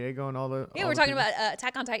and Diego and all the. Yeah, all we're the talking people? about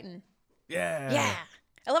Attack on Titan. Yeah. Yeah.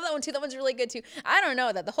 I love that one too. That one's really good too. I don't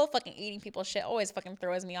know that the whole fucking eating people shit always fucking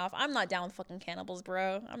throws me off. I'm not down with fucking cannibals,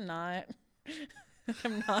 bro. I'm not.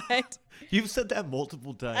 I'm not. You've said that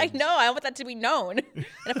multiple times. I know. I want that to be known. And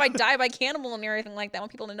if I die by cannibal and everything like that, I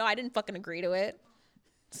want people to know I didn't fucking agree to it.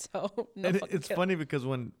 So no And fucking it's kill. funny because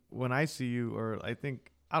when I see you, or I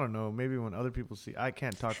think I don't know, maybe when other people see, I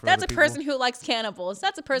can't talk for That's other a people. person who likes cannibals.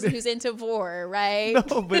 That's a person who's into vor, right?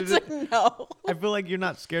 No, but it's like, no. I feel like you're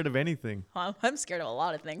not scared of anything. I'm scared of a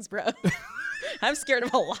lot of things, bro. I'm scared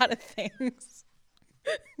of a lot of things.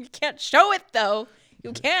 You can't show it though.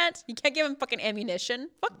 You can't. You can't give him fucking ammunition.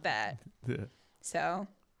 Fuck that. Yeah. So,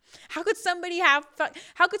 how could somebody have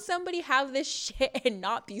this shit and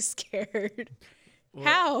not be scared?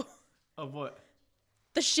 How? Of what?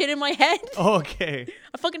 The shit in my head. Oh, okay.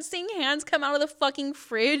 I'm fucking seeing hands come out of the fucking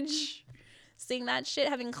fridge. Seeing that shit,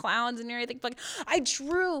 having clowns and everything. Fucking, I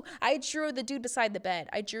drew the dude beside the bed.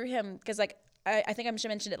 I drew him because like I think I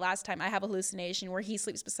mentioned it last time. I have a hallucination where he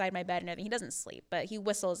sleeps beside my bed and everything. He doesn't sleep, but he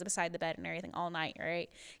whistles beside the bed and everything all night,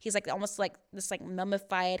 right? He's like almost like this like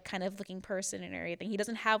mummified kind of looking person and everything. He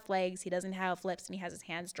doesn't have legs, he doesn't have lips, and he has his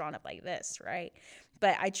hands drawn up like this, right?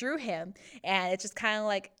 But I drew him, and it's just kind of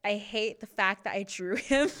like I hate the fact that I drew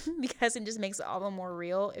him because it just makes it all the more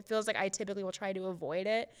real. It feels like I typically will try to avoid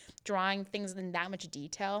it, drawing things in that much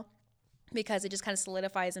detail, because it just kind of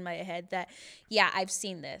solidifies in my head that, yeah, I've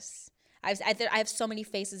seen this. I have so many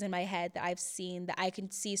faces in my head that I've seen that I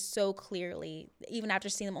can see so clearly, even after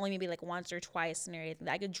seeing them only maybe like once or twice and everything,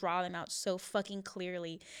 that I could draw them out so fucking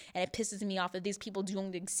clearly. And it pisses me off that these people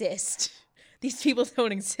don't exist. These people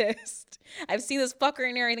don't exist. I've seen this fucker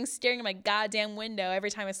and everything staring at my goddamn window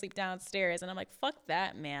every time I sleep downstairs. And I'm like, fuck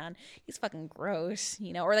that, man. He's fucking gross,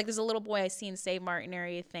 you know? Or like there's a little boy I see in Save Mart and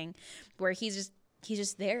everything where he's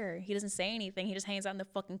just there. He doesn't say anything. He just hangs out in the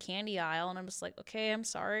fucking candy aisle. And I'm just like, okay, I'm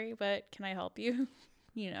sorry, but can I help you?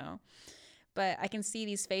 You know? But I can see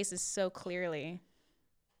these faces so clearly.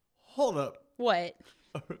 Hold up. What?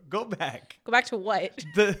 Go back. Go back to what?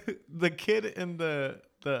 The kid in the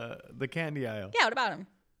candy aisle. Yeah, what about him?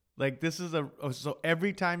 Like this is so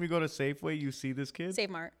every time you go to Safeway, you see this kid? Save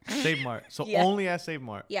Mart. Save Mart. So Yeah. only at Save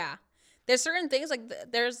Mart. Yeah. There's certain things like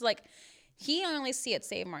there's like he only see at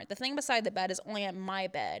Save Mart. The thing beside the bed is only at my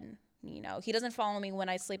bed. You know, he doesn't follow me when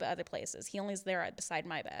I sleep at other places. He only is there beside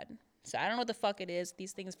my bed. So I don't know what the fuck it is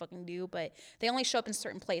these things fucking do, but they only show up in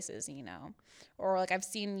certain places, you know. Or like I've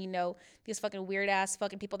seen, you know, these fucking weird ass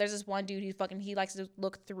fucking people. There's this one dude he likes to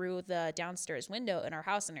look through the downstairs window in our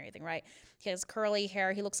house and everything, right? He has curly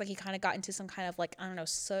hair. He looks like he kind of got into some kind of like, I don't know,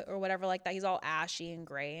 soot or whatever like that. He's all ashy and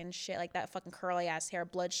gray and shit like that. Fucking curly ass hair,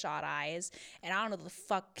 bloodshot eyes. And I don't know what the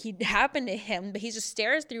fuck happened to him, but he just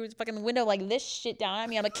stares through his fucking window like this shit down at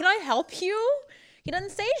me. I'm like, can I help you? He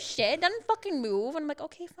doesn't say shit, doesn't fucking move. And I'm like,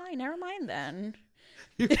 okay, fine, never mind then.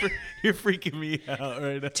 You're freaking me out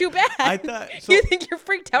right now. Too bad. I thought so. You think you're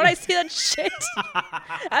freaked out? I see that shit.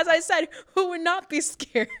 As I said, who would not be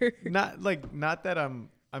scared? Not that I'm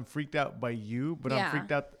freaked out by you, but Yeah. I'm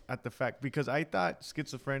freaked out at the fact because I thought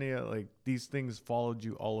schizophrenia, like these things followed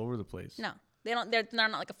you all over the place. No, they don't. They're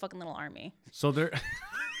not like a fucking little army. So they're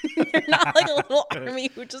They're not like a little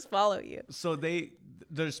army who just follow you. so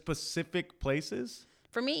there's specific places.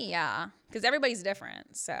 For me, yeah, because everybody's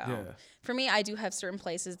different. So Yeah. for me, I do have certain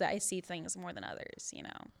places that I see things more than others. You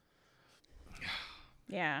know.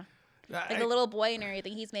 Yeah. Like the little boy and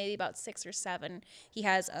everything, he's maybe about 6 or 7. He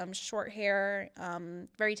has short hair,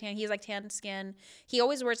 very tan. He's like tan skin. He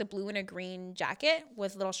always wears a blue and a green jacket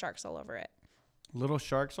with little sharks all over it. Little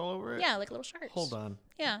sharks all over it? Yeah, like little sharks. Hold on.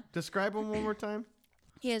 Yeah. Describe him one more time.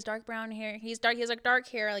 He has dark brown hair. He has like dark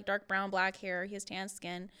hair, like dark brown, black hair. He has tan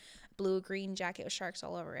skin, blue, green jacket with sharks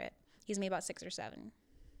all over it. He's maybe about 6 or 7.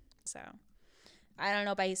 So I don't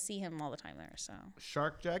know, but I see him all the time there. So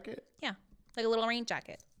Shark jacket? yeah, like a little rain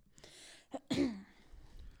jacket.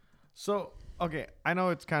 So, okay, I know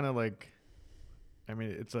it's kind of like, I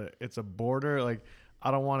mean, it's a border. Like,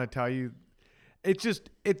 I don't want to tell you.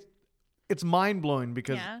 It's mind blowing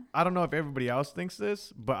because Yeah. I don't know if everybody else thinks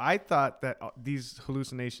this, but I thought that these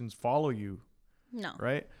hallucinations follow you, No.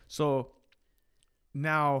 right? So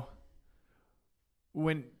now,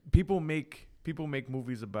 when people make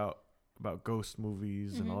movies about ghost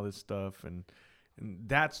movies and all this stuff, and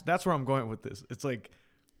that's where I'm going with this. It's like,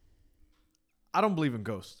 I don't believe in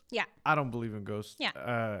ghosts. Yeah. I don't believe in ghosts.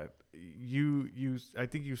 Yeah. You I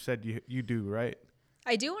think you said you do, right?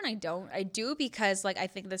 I do and I don't. I do because like I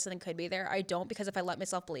think that something could be there. I don't because if I let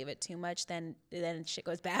myself believe it too much, then shit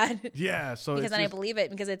goes bad. Yeah, so Because it's then I just, believe it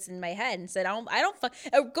because it's in my head and said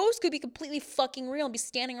a ghost could be completely fucking real and be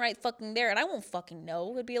standing right fucking there and I won't fucking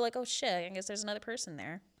know. It'd be like, oh shit, I guess there's another person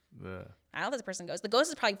there. I don't know if this person goes. The ghost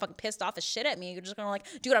is probably fucking pissed off as shit at me. You're just gonna like,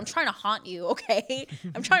 dude, I'm trying to haunt you, okay?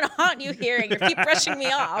 I'm trying to haunt you here, and you keep brushing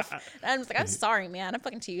me off. And I'm just like, I'm sorry, man. I'm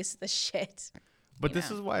fucking too used to this shit. But this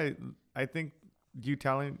is why I think you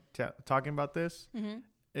talking about this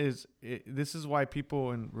this is why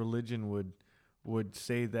people in religion would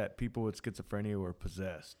say that people with schizophrenia were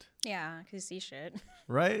possessed. Yeah, because you see shit.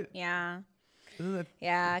 Right? Yeah. Isn't that?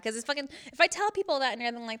 Yeah, because it's fucking. If I tell people that and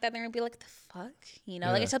everything like that, they're gonna be like, "The fuck," you know.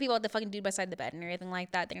 Like I Yeah. tell people about the fucking dude beside the bed and everything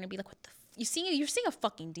like that, they're gonna be like, "What the? You're seeing a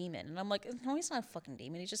fucking demon?" And I'm like, "No, he's not a fucking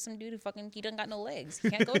demon. He's just some dude who fucking he doesn't got no legs. He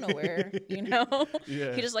can't go nowhere, you know.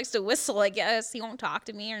 Yeah. He just likes to whistle. I guess he won't talk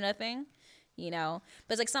to me or nothing." You know,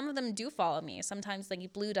 but it's like some of them do follow me. Sometimes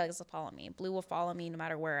like Blue does follow me. Blue will follow me no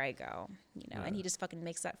matter where I go. You know, and he just fucking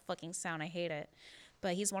makes that fucking sound. I hate it,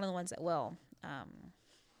 but he's one of the ones that will.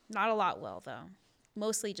 Not a lot will though.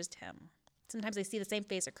 Mostly just him. Sometimes I see the same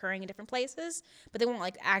face occurring in different places, but they won't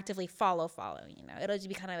like actively follow, you know. It'll just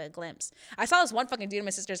be kind of a glimpse. I saw this one fucking dude in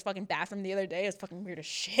my sister's fucking bathroom the other day. It was fucking weird as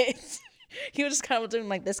shit. He was just kind of doing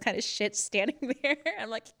like this kind of shit standing there. I'm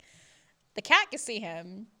like, the cat can see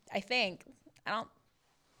him, I think. I'm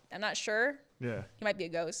not sure. Yeah. He might be a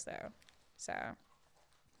ghost though. So,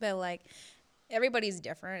 but like, everybody's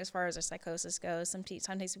different as far as their psychosis goes.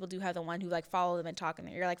 Sometimes people do have the one who like follow them and talk in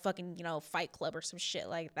there. You're like fucking, you know, Fight Club or some shit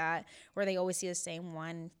like that, where they always see the same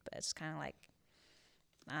one, but it's kind of like,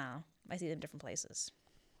 I don't know. I see them in different places.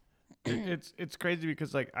 It's crazy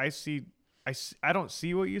because like I don't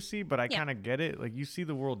see what you see, but I kind of get it. Like you see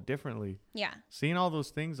the world differently. Yeah. Seeing all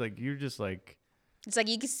those things, like you're just like. It's like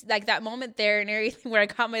you can like that moment there and everything where I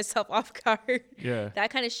caught myself off guard. Yeah.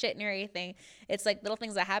 That kind of shit and everything. It's like little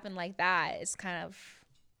things that happen like that. It's kind of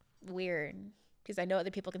weird because I know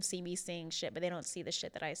other people can see me seeing shit, but they don't see the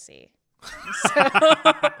shit that I see. So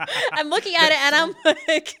I'm looking at it and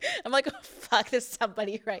I'm like, oh, fuck, there's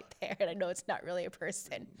somebody right there, and I know it's not really a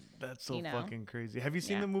person. That's so fucking crazy. Have you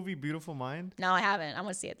seen Yeah. the movie Beautiful Mind? No, I haven't. I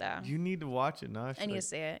want to see it though. You need to watch it, Nash. I need to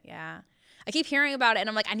see it. Yeah. I keep hearing about it, and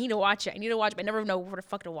I'm like, I need to watch it. But I never know where the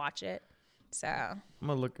fuck to watch it. So. I'm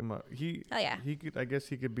gonna look him up. Yeah. He could. I guess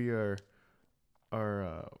he could be our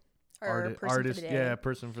Person artist. for the day. Yeah,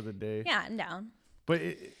 person for the day. Yeah, I'm down. But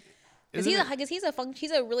Because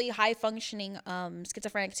he's a really high functioning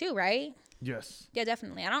schizophrenic too, right? Yes. Yeah,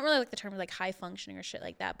 definitely. I don't really like the term like high functioning or shit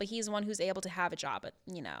like that, but he's one who's able to have a job, at,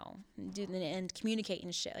 you know, and communicate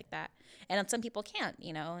and shit like that. And some people can't,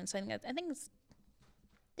 you know. And so I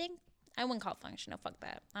think I wouldn't call it functional. Fuck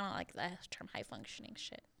that. I don't like the term high functioning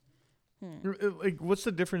shit. Like, what's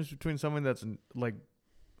the difference between someone that's like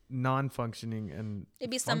non-functioning and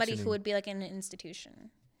it'd be somebody who would be like in an institution,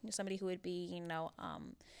 somebody who would be, you know,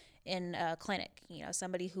 in a clinic, you know,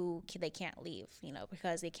 somebody who they can't leave, you know,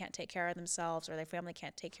 because they can't take care of themselves or their family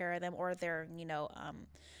can't take care of them, or they're, you know,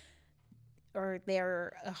 or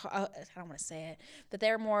they're I don't want to say it, but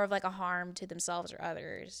they're more of like a harm to themselves or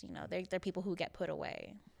others. You know, they're people who get put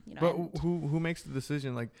away. You know, but who makes the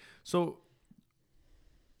decision? Like, so,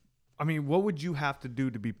 I mean, what would you have to do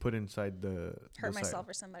to be put inside the hurt myself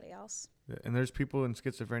or somebody else? And there's people in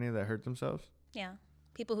schizophrenia that hurt themselves. Yeah,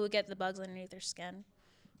 people who get the bugs underneath their skin.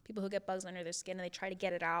 People who get bugs under their skin and they try to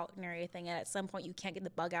get it out and everything, and at some point you can't get the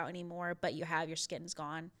bug out anymore, but your skin's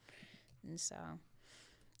gone, and so.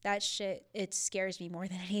 That shit, it scares me more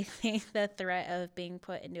than anything, the threat of being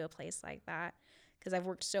put into a place like that. Because I've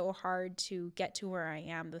worked so hard to get to where I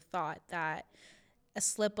am. The thought that a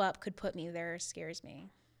slip up could put me there scares me,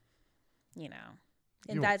 you know.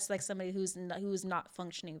 And that's like somebody who's not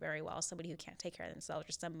functioning very well, somebody who can't take care of themselves,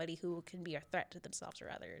 or somebody who can be a threat to themselves or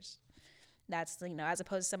others. That's, you know, as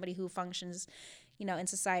opposed to somebody who functions, you know, in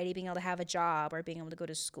society, being able to have a job or being able to go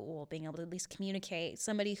to school, being able to at least communicate.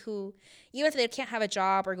 Somebody who, even if they can't have a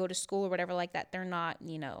job or go to school or whatever like that, they're not,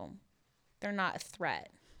 you know, they're not a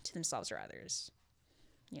threat to themselves or others,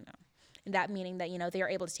 you know. And that meaning that, you know, they are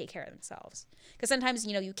able to take care of themselves. Because sometimes,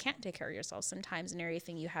 you know, you can't take care of yourself. Sometimes in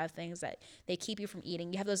everything you have things that they keep you from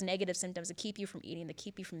eating. You have those negative symptoms that keep you from eating, that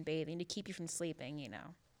keep you from bathing, to keep you from sleeping, you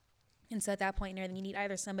know. And so at that point, you need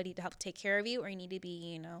either somebody to help take care of you, or you need to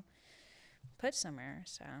be, you know, put somewhere.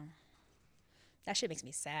 So that shit makes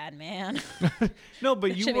me sad, man. No,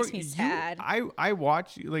 but you makes me sad. I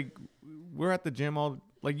watch you, like, we're at the gym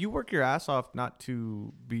like, you work your ass off not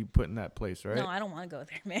to be put in that place, right? No, I don't want to go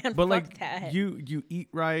there, man. But Fuck like that. you eat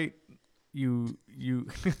right. You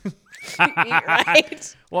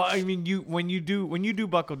Right? Well, I mean, when you do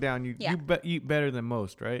buckle down, you Yeah. eat better than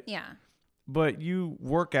most, right? Yeah. But you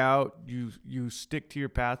work out, you stick to your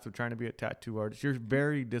path of trying to be a tattoo artist. You're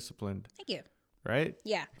very disciplined, Thank you. right?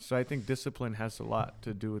 Yeah. So I think discipline has a lot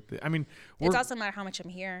to do with it. I mean, It's also matter how much I'm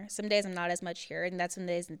here. Some days I'm not as much here, and that's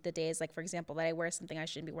the days, like for example, that I wear something I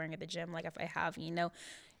shouldn't be wearing at the gym. Like if I have,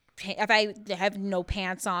 if I have no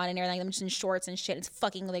pants on and everything, I'm just in shorts and shit. It's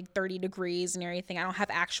fucking like 30 degrees and everything. I don't have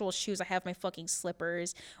actual shoes. I have my fucking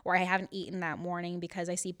slippers, or I haven't eaten that morning because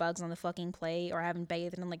I see bugs on the fucking plate, or I haven't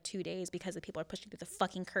bathed in like 2 days because the people are pushing through the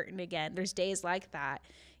fucking curtain again. There's days like that,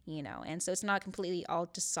 and so it's not completely all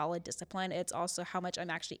just solid discipline. It's also how much I'm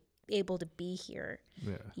actually able to be here,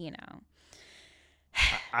 yeah.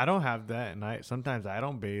 I don't have that, and sometimes I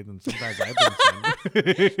don't bathe, and sometimes I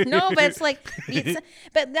drink sun. No, but it's like,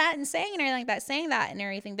 but that and saying and everything like that, saying that and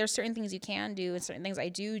everything, there's certain things you can do and certain things I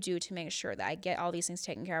do to make sure that I get all these things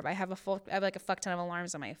taken care of. I have like a fuck ton of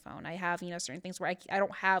alarms on my phone. I have, certain things where I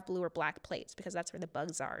don't have blue or black plates because that's where the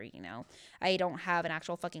bugs are, I don't have an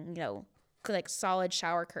actual fucking, like solid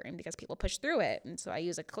shower curtain because people push through it. And so I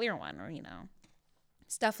use a clear one or,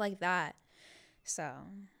 stuff like that. So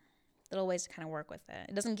little ways to kind of work with it.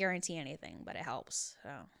 It doesn't guarantee anything, but it helps. So.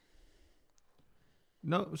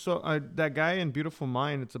 No, so that guy in Beautiful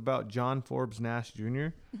Mind, it's about John Forbes Nash Jr.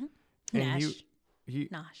 Mm-hmm. And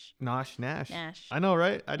Nash. Nash. I know,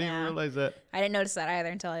 right? I didn't realize that. I didn't notice that either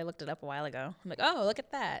until I looked it up a while ago. I'm like, oh, look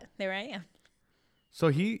at that. There I am. So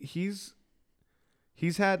he's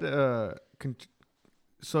had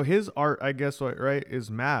so his art, I guess, right,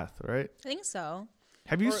 is math, right? I think so.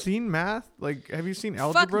 Have you seen math? Like, have you seen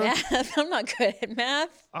algebra? Fuck math. I'm not good at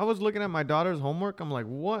math. I was looking at my daughter's homework. I'm like,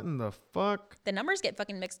 what in the fuck? The numbers get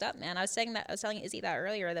fucking mixed up, man. I was telling Izzy that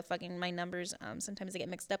earlier. That fucking my numbers, sometimes they get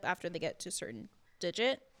mixed up after they get to a certain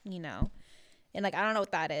digit, and like I don't know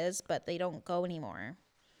what that is, but they don't go anymore.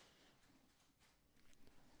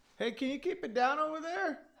 Hey, can you keep it down over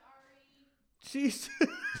there? Sorry. Jeez.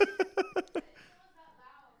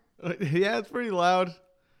 Yeah, it's pretty loud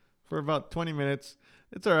for about 20 minutes.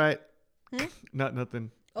 It's all right.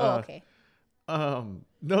 Nothing. Oh, okay.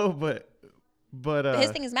 No, but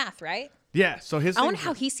his thing is math, right? Yeah. So I wonder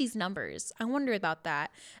how he sees numbers. I wonder about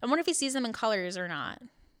that. I wonder if he sees them in colors or not.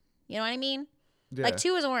 You know what I mean? Yeah. Like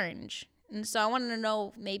 2 is orange. And so I wanted to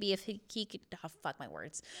know maybe if he could fuck my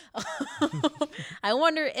words. I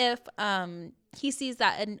wonder if he sees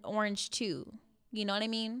that in orange too. You know what I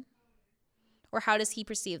mean? Or how does he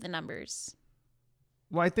perceive the numbers?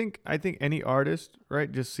 Well, I think any artist,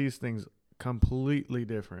 right, just sees things completely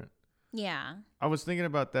different. Yeah. I was thinking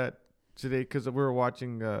about that today because we were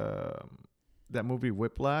watching that movie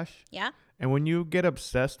Whiplash. Yeah. And when you get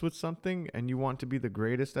obsessed with something and you want to be the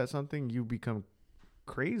greatest at something, you become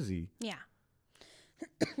crazy. Yeah.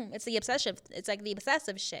 It's the obsessive. It's like the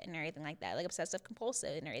obsessive shit and everything like that, like obsessive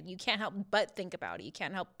compulsive and everything. You can't help but think about it. You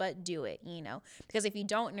can't help but do it, because if you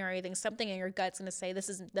don't know everything, something in your gut's gonna say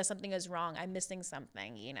that something is wrong. I'm missing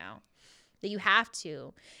something, that you have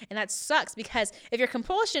to. And that sucks because if your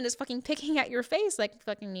compulsion is fucking picking at your face, like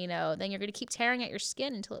fucking, then you're gonna keep tearing at your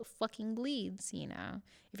skin until it fucking bleeds,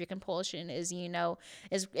 If your compulsion is,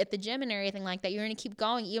 is at the gym and everything like that, you're gonna keep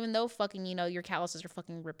going even though fucking, your calluses are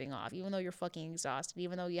fucking ripping off, even though you're fucking exhausted,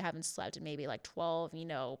 even though you haven't slept in maybe like 12,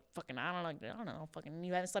 fucking, I don't know, fucking,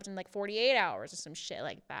 you haven't slept in like 48 hours or some shit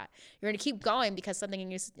like that. You're gonna keep going because something in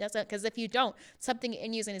you, because if you don't, something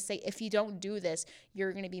in you is gonna say, if you don't do this,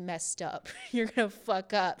 you're gonna be messed up. You're gonna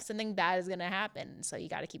fuck up. Something bad is gonna happen. So you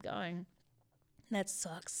gotta keep going. That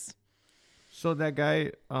sucks. So that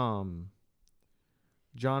guy,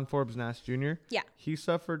 John Forbes Nash Jr. Yeah. He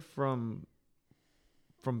suffered so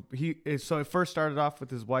it first started off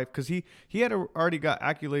with his wife because he had already got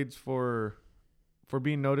accolades for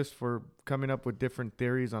being noticed for coming up with different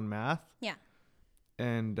theories on math. Yeah.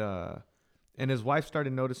 And his wife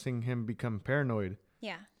started noticing him become paranoid.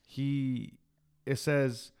 Yeah. It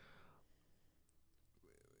says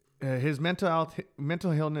his mental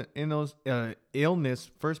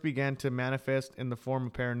illness first began to manifest in the form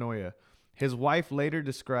of paranoia. His wife later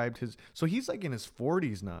described so he's like in his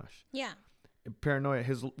 40s, Nash. Yeah. Paranoia.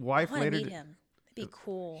 His wife later. Meet him. That'd be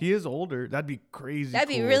cool. He is older. That'd be crazy. That'd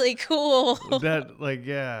be really cool.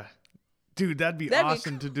 Yeah. Dude, that'd be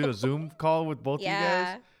awesome to do a Zoom call with both you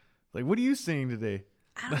guys. Like, what are you seeing today?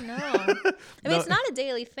 I don't know. I mean, it's not a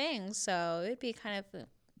daily thing, so it'd be kind of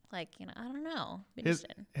like, I don't know.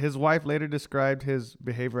 His wife later described his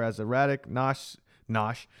behavior as erratic. Nash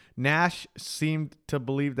seemed to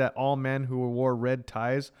believe that all men who wore red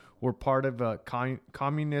ties were part of a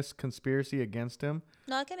communist conspiracy against him.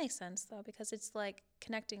 No, that can make sense, though, because it's like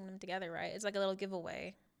connecting them together, right? It's like a little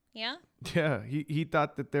giveaway. Yeah. Yeah, he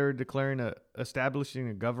thought that they were establishing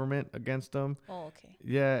a government against him. Oh, okay.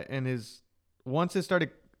 Yeah, and once it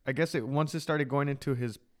started, once it started going into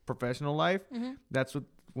his professional life, Mm-hmm. that's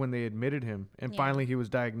when they admitted him, and Yeah. finally he was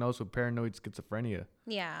diagnosed with paranoid schizophrenia.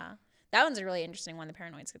 Yeah. That one's a really interesting one, the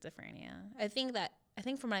paranoid schizophrenia. I think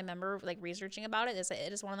from what I remember, like researching about it, is that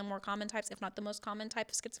it is one of the more common types, if not the most common type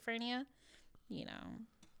of schizophrenia. You know,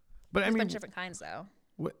 But there's I a mean, bunch of different kinds though.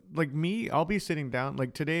 like me, I'll be sitting down.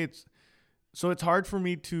 Like today, it's hard for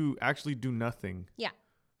me to actually do nothing. Yeah.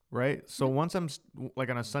 Right. So once I'm like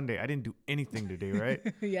on a Sunday, I didn't do anything today.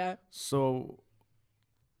 Right. Yeah. So,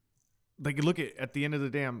 like, look at the end of the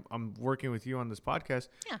day, I'm working with you on this podcast.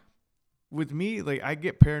 Yeah. With me, like, I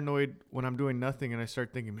get paranoid when I'm doing nothing, and I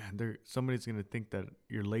start thinking, man, somebody's gonna think that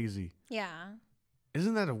you're lazy. Yeah.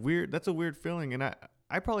 Isn't that that's a weird feeling? And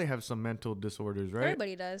I probably have some mental disorders, right?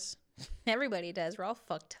 Everybody does. Everybody does. We're all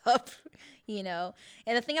fucked up, you know.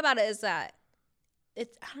 And the thing about it is that I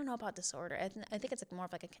don't know about disorder. I think it's like more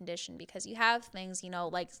of like a condition, because you have things, you know,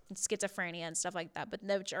 like schizophrenia and stuff like that, but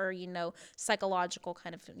which are, you know, psychological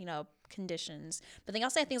kind of, you know, conditions. But then you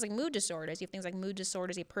also have things like mood disorders. You have things like mood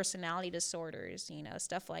disorders, you have personality disorders, you know,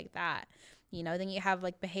 stuff like that. You know, then you have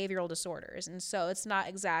like behavioral disorders. And so it's not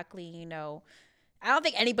exactly, you know, I don't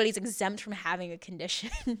think anybody's exempt from having a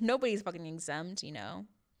condition. Nobody's fucking exempt, you know.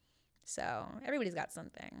 So everybody's got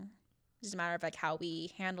something. It's just a matter of like how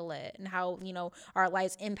we handle it and how, you know, our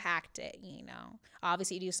lives impact it, you know.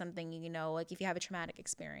 Obviously, you do something, you know, like if you have a traumatic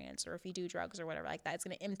experience or if you do drugs or whatever like that, it's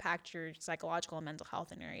going to impact your psychological and mental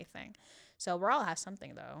health and everything. So we all have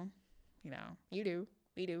something, though. You know, you do.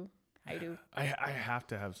 We do. I do. I have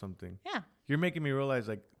to have something. Yeah. You're making me realize,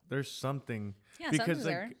 like, there's something. Yeah, because, something's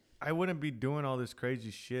like, there. I wouldn't be doing all this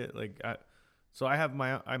crazy shit. Like, so I have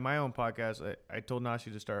my own podcast. I told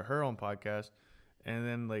Nashi to start her own podcast. And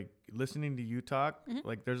then, like, listening to you talk,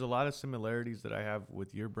 like, there's a lot of similarities that I have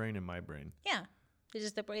with your brain and my brain. Yeah. It's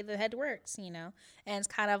just the way the head works, you know. And it's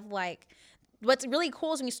kind of like, what's really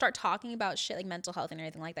cool is when you start talking about shit like mental health and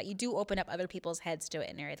everything like that, you do open up other people's heads to it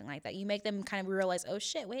and everything like that. You make them kind of realize, oh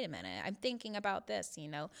shit, wait a minute, I'm thinking about this, you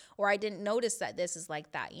know, or I didn't notice that this is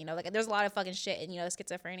like that, you know. Like, there's a lot of fucking shit in, you know,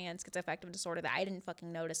 schizophrenia and schizoaffective disorder that I didn't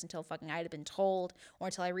fucking notice until fucking I had been told, or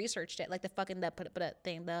until I researched it. Like the fucking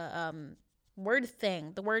word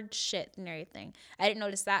thing, the word shit and everything. I didn't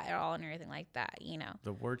notice that at all and everything like that, you know.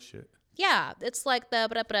 The word shit. Yeah, it's like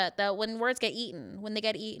the when words get eaten, when they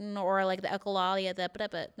get eaten, or like the echolalia,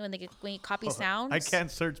 when you copy sounds. I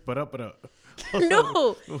can't search but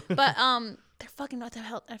No, but they're fucking what the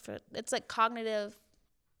hell. It's like cognitive,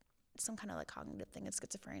 some kind of like cognitive thing. It's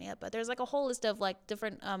schizophrenia, but there's like a whole list of like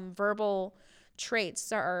different verbal traits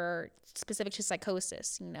that are specific to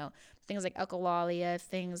psychosis, you know, things like echolalia,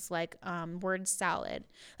 things like word salad.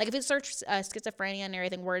 Like if you search schizophrenia and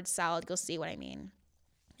everything, word salad, you'll see what I mean.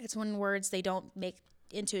 It's when words, they don't make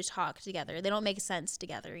into a talk together. They don't make sense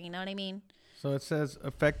together. You know what I mean? So it says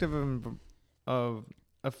effects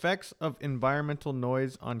of environmental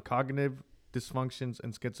noise on cognitive dysfunctions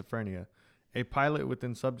and schizophrenia. A pilot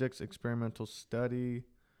within subjects experimental study.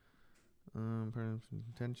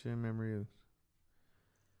 Attention, memory.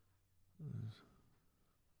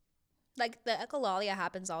 Like the echolalia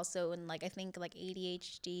happens also in like, I think like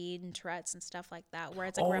ADHD and Tourette's and stuff like that, where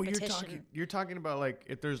it's like repetition. You're talking about like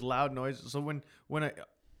if there's loud noise. So one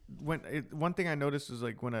thing I noticed is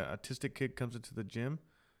like when an autistic kid comes into the gym,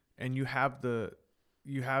 and you have the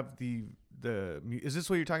is this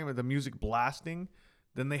what you're talking about? The music blasting,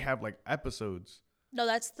 then they have like episodes. No,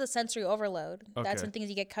 that's the sensory overload. Okay. That's when things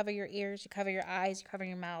you cover your ears, you cover your eyes, you cover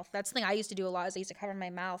your mouth. That's the thing I used to do a lot, is I used to cover my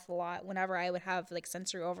mouth a lot whenever I would have like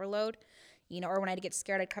sensory overload, you know, or when I'd get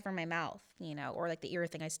scared, I'd cover my mouth, you know, or like the ear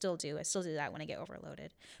thing. I still do that when I get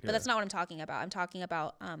overloaded. But that's not what I'm talking about. I'm talking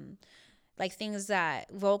about like things that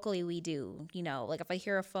vocally we do, you know, like if I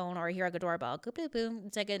hear a phone or I hear like a doorbell, go boom, boom,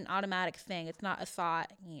 it's like an automatic thing. It's not a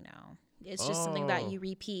thought, you know. It's just something that you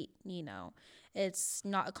repeat, you know. It's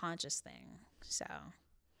not a conscious thing. So,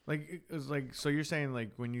 like, it was like, so you're saying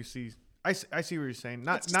like when you see, I see what you're saying.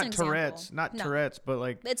 Not Tourette's, Tourette's, but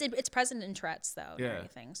like it's present in Tourette's though, yeah. and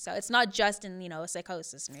everything. So it's not just in, you know,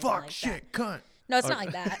 psychosis. And fuck like shit, that. cunt. No, it's not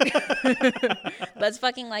like that. But it's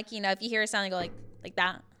fucking like, you know, if you hear a sound, you go like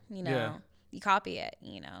that, you know, yeah. You copy it,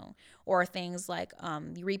 you know, or things like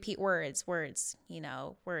you repeat words, you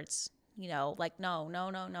know, like no,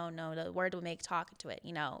 the word will make talk to it,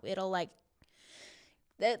 you know, it'll like.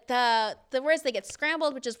 The words, they get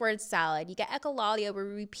scrambled, which is word salad. You get echolalia, where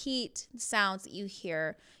you repeat sounds that you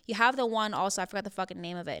hear. You have the one also, I forgot the fucking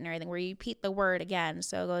name of it and everything, where you repeat the word again.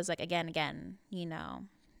 So it goes like again, you know.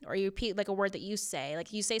 Or you repeat like a word that you say.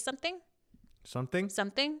 Like you say something. Something?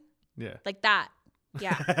 Yeah. like that.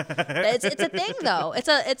 Yeah. But it's a thing though.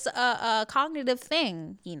 It's a cognitive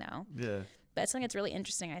thing, you know. Yeah. But it's something that's really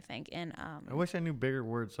interesting, I think. And I wish I knew bigger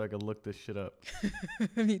words so I could look this shit up.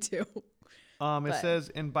 me too. It says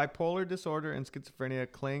in bipolar disorder and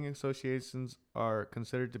schizophrenia, clanging associations are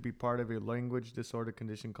considered to be part of a language disorder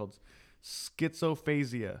condition called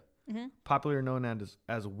schizophasia, popularly known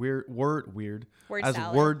as word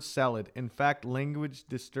salad. In fact, language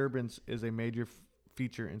disturbance is a major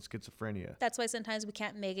feature in schizophrenia. That's why sometimes we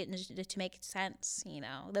can't make it to make sense, you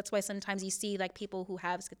know. That's why sometimes you see like people who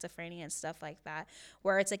have schizophrenia and stuff like that,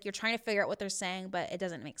 where it's like you're trying to figure out what they're saying, but it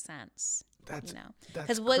doesn't make sense. That's, you know,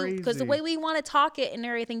 that's crazy. Because the way we want to talk it and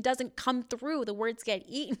everything doesn't come through. The words get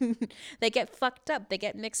eaten, they get fucked up, they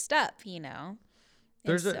get mixed up. You know,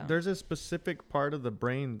 there's a specific part of the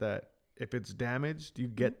brain that if it's damaged, you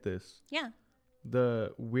get this. Yeah.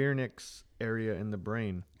 The Wernicke's area in the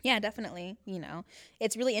brain. Yeah, definitely. You know,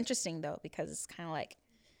 it's really interesting though because it's kind of like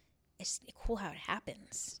it's cool how it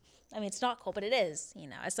happens. I mean, it's not cool, but it is, you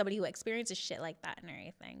know, as somebody who experiences shit like that and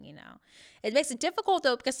everything, you know. It makes it difficult,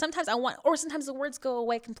 though, because sometimes sometimes the words go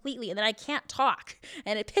away completely, and then I can't talk,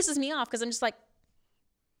 and it pisses me off, because I'm just like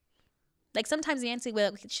sometimes Nancy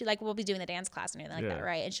we'll be doing the dance class and everything like that,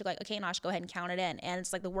 right? And she'll be like, okay, Nosh, go ahead and count it in, and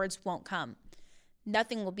it's like the words won't come.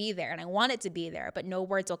 Nothing will be there, and I want it to be there, but no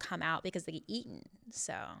words will come out because they get eaten,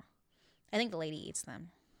 so I think the lady eats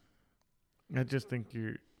them. I just think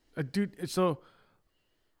you're... dude, so...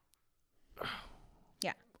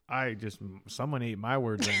 Yeah. Someone ate my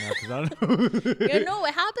words right now because I don't know. Yeah, no,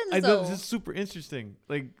 it happens though. This is super interesting.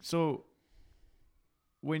 Like, so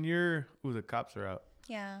when you're, the cops are out.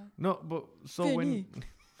 Yeah. No, but so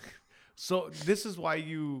so this is why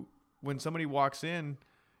when somebody walks in,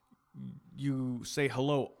 you say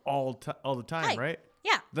hello all the time, hi. Right?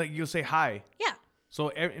 Yeah. Like you'll say hi. Yeah.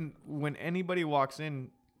 So when anybody walks in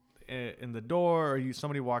the door or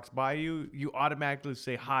somebody walks by you automatically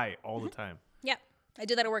say hi all the time. Yeah. I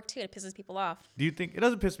do that at work too. It pisses people off. Do you think it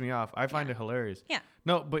doesn't piss me off? I find it hilarious. Yeah.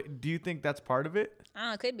 No, but do you think that's part of it?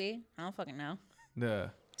 Oh, it could be. I don't fucking know. Yeah.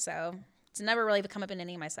 So it's never really come up in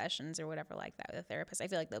any of my sessions or whatever like that with a therapist. I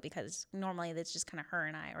feel like though, because normally it's just kind of her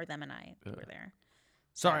and I or them and I who were there.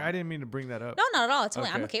 Sorry, I didn't mean to bring that up. No, not at all.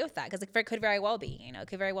 Totally. I'm okay with that because it could very well be, you know, it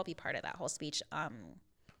could very well be part of that whole speech,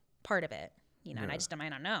 part of it, you know, and I just might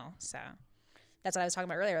not know. So that's what I was talking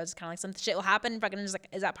about earlier. It was kind of like some shit will happen. Fucking just like,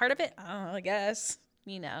 is that part of it? Oh, I guess,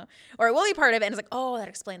 you know, or it will be part of it. And it's like, oh, that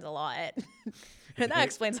explains a lot. And that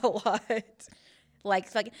explains a lot. Like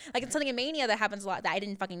it's something in Mania that happens a lot that I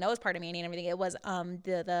didn't fucking know was part of Mania and everything. It was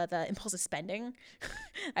the impulsive spending.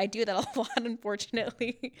 I do that a lot,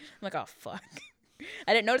 unfortunately. I'm like, oh fuck.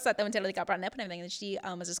 I didn't notice that though until it got brought up and everything. And she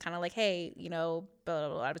was just kind of like, hey, you know, blah,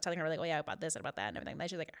 blah, blah. I was telling her like, oh yeah, about this and about that and everything. And then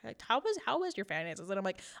she's like, how was your finances? And I'm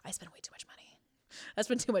like, I spent way too much money. I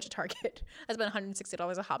spent too much at Target. I spent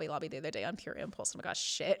 $160 at Hobby Lobby the other day on pure impulse. Oh my gosh,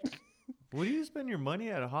 shit. What do you spend your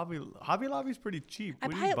money at? Hobby Lobby's pretty cheap.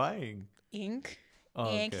 What are you buying? Ink. Oh,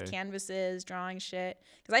 ink, okay. canvases, drawing shit.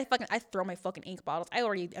 Because I throw my fucking ink bottles. I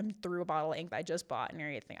already am through a bottle of ink that I just bought and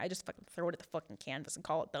everything. I just fucking throw it at the fucking canvas and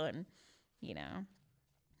call it done. You know?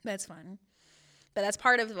 That's fun. But that's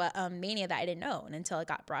part of Mania that I didn't know and until it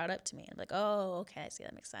got brought up to me. I'm like, oh, okay, I see,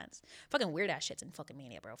 that makes sense. Fucking weird ass shit's in fucking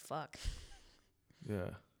Mania, bro. Fuck. Yeah.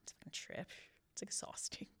 It's a fucking trip. It's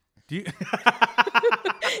exhausting. Do you?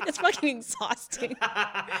 It's fucking exhausting.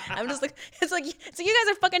 I'm just like, it's like, so you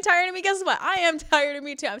guys are fucking tired of me. Guess what? I am tired of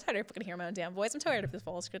me too. I'm tired of fucking hearing my own damn voice. I'm tired of this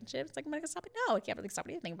bullshit shit. It's like, I'm gonna stop it. No, I can't really stop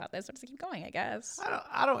anything about this. I'm just gonna keep going, I guess.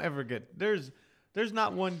 I don't ever get there's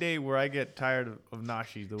not one day where I get tired of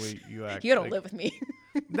Nashi the way you act. You don't live with me.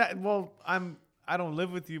 I don't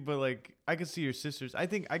live with you, but like I can see your sisters. I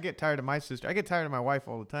think I get tired of my sister. I get tired of my wife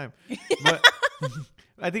all the time. But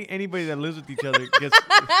I think anybody that lives with each other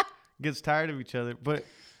gets tired of each other. But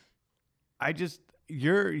I just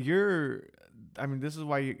I mean, this is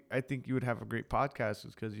why I think you would have a great podcast,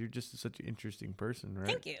 is because you're just such an interesting person, right?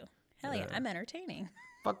 Thank you. Hell yeah, I'm entertaining.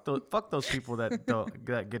 Fuck those people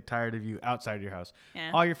that get tired of you outside your house.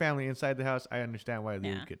 Yeah. All your family inside the house, I understand why they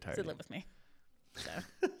would get tired. So live with me. So.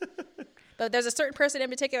 But there's a certain person in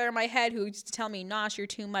particular in my head who used to tell me, "Nosh, you're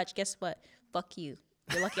too much." Guess what? Fuck you.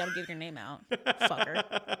 You're lucky I don't give your name out, fucker.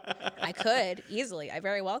 I could easily. I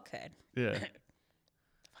very well could. Yeah. The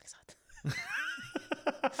fuck is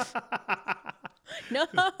that? No.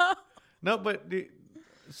 No, but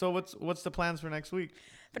so what's the plans for next week?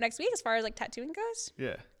 For next week, as far as like tattooing goes?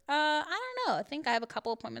 Yeah. I don't know. I think I have a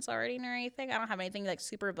couple appointments already and everything. I don't have anything like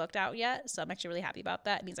super booked out yet, so I'm actually really happy about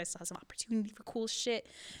that. It means I still have some opportunity for cool shit.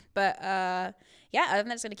 But yeah, other than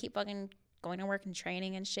that, it's gonna keep fucking going to work and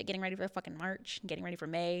training and shit, getting ready for the fucking March, getting ready for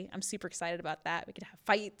May. I'm super excited about that. We could have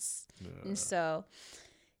fights. And so,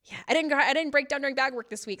 yeah, I didn't break down during bag work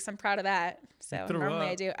this week, so I'm proud of that. So normally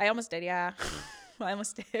I do. I almost did, yeah. I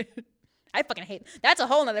almost did. I fucking hate. That's a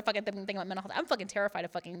whole nother fucking thing about mental health. I'm fucking terrified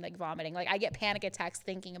of fucking like vomiting. Like I get panic attacks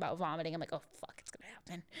thinking about vomiting. I'm like, oh fuck, it's gonna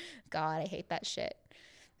happen. God, I hate that shit.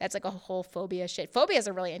 That's like a whole phobia shit. Phobias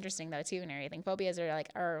are really interesting though too and everything. Phobias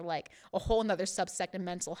are like a whole nother subsect of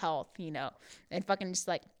mental health, you know. And fucking just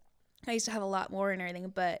like I used to have a lot more and everything,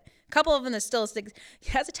 but a couple of them that still stick.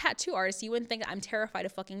 As a tattoo artist, you wouldn't think that I'm terrified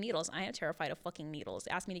of fucking needles. I am terrified of fucking needles.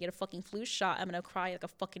 Ask me to get a fucking flu shot, I'm gonna cry like a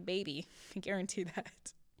fucking baby. I guarantee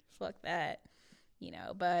that. Fuck that. You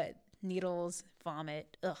know, but needles,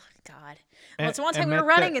 vomit, ugh, God. Well, it's one time we were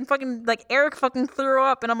running and fucking like Eric fucking threw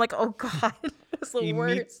up, and I'm like, oh God, it's the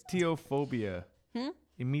worst. Emetophobia.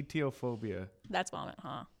 Emetophobia. That's vomit,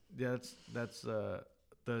 huh? Yeah, that's the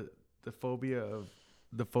phobia of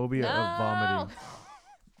vomiting.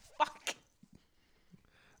 Fuck.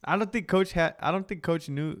 I don't think Coach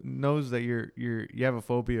knows that you have a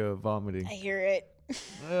phobia of vomiting. I hear it.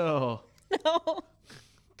 Oh. No.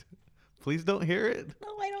 Please don't hear it. No,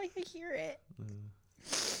 I don't hear it.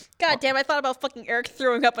 God damn, I thought about fucking Eric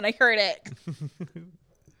throwing up and I heard it.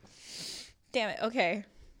 Damn it. Okay.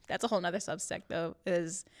 That's a whole nother subject though,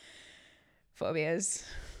 is phobias.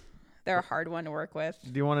 They're a hard one to work with.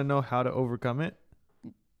 Do you want to know how to overcome it?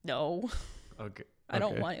 No. Okay. I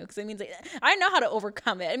don't want to because it means like, I know how to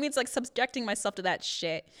overcome it. It means like subjecting myself to that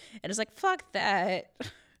shit. And it's like, fuck that.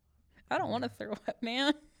 I don't want to throw up,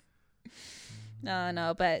 man.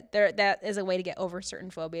 No, but that is a way to get over certain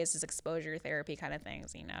phobias is exposure therapy kind of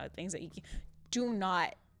things, you know, things that you do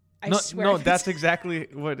not. I swear. No, that's exactly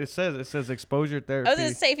what it says. It says exposure therapy. I was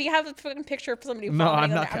gonna say if you have a fucking picture of somebody no,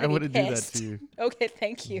 vomiting, I'm not. I wouldn't do that to you. Okay,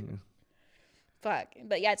 thank you. Fuck,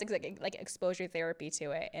 but yeah, it's like exposure therapy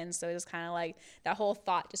to it, and so it's kind of like that whole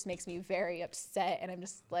thought just makes me very upset, and I'm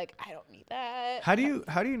just like, I don't need that. How do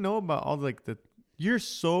you know about all like the? You're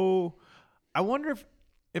so. I wonder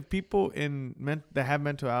if people that have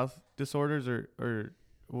mental health disorders or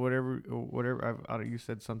whatever you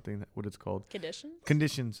said something, what it's called,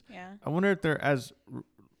 conditions. Yeah. I wonder if they're as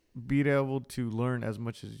be able to learn as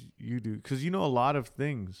much as you do, because you know a lot of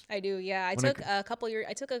things. I do, yeah. I took a couple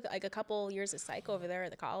years of psych over there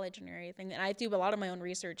at the college and everything, and I do a lot of my own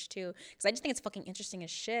research too, because I just think it's fucking interesting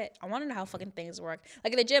as shit. I want to know how fucking things work.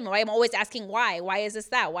 Like at the gym, I'm always asking why is this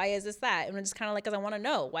that, why is this that, and I'm just kind of like, because I want to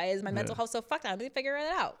know why is my mental health so fucked up. Let me figure it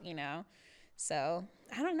out, you know. So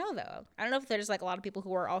I don't know though. I don't know if there's like a lot of people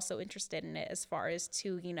who are also interested in it as far as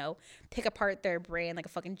to, you know, pick apart their brain like a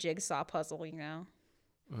fucking jigsaw puzzle, you know.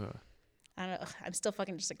 I don't know. I'm still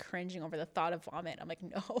fucking just like cringing over the thought of vomit. I'm like,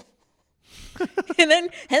 no. and then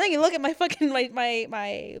you look at my fucking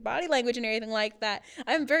my body language and everything like that.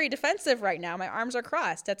 I'm very defensive right now. My arms are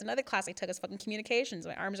crossed. That's another class I took is fucking communications.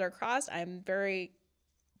 My arms are crossed. I'm very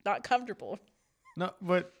not comfortable. No,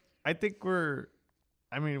 but I think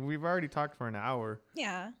we've already talked for an hour.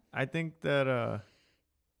 Yeah. I think that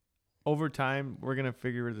over time we're gonna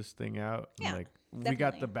figure this thing out. Yeah, like definitely. We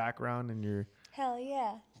got the background and you're. Hell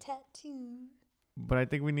yeah, tattoo. But I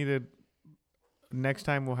think we need to. Next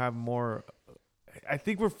time we'll have more. I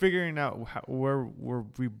think we're figuring out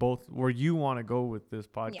where you want to go with this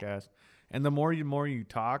podcast, and the more you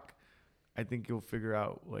talk, I think you'll figure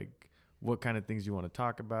out like what kind of things you want to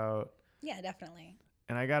talk about. Yeah, definitely.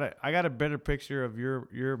 And I got a better picture of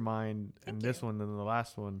your mind in this one than the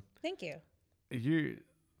last one. Thank you. You,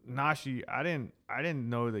 Nashi, I didn't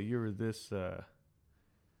know that you were this.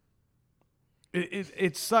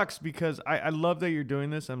 It sucks because I love that you're doing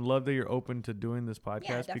this. I love that you're open to doing this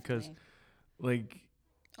podcast because, like,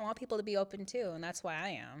 I want people to be open too, and that's why I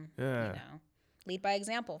am. Yeah. You know, lead by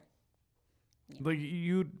example. Like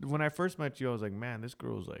when I first met you, I was like, man, this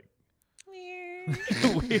girl's like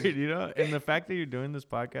weird, you know. And the fact that you're doing this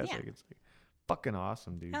podcast, like, it's like fucking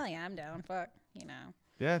awesome, dude. Hell yeah, I'm down. Fuck, you know.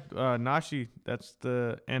 Yeah, Nashi, that's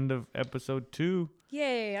the end of episode 2.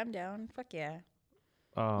 Yay, I'm down. Fuck yeah.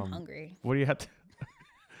 I'm hungry. What do you have to?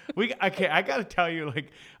 I gotta tell you,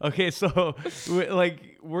 like, okay, so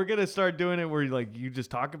we're gonna start doing it where like you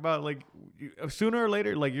just talk about like sooner or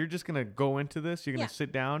later, like you're just gonna go into this. You're gonna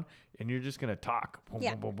sit down and you're just gonna talk. Boom,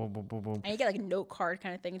 boom, boom, boom, boom, boom. And you get like a note card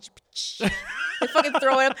kind of thing. I fucking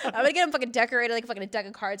throw it up. I'm gonna get them fucking decorated like fucking a deck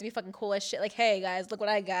of cards. Be fucking cool as shit. Like, hey guys, look what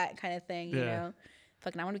I got, kind of thing. You know.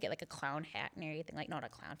 Fucking, I want to get like a clown hat and everything. Like, not a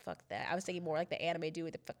clown. Fuck that. I was thinking more like the anime dude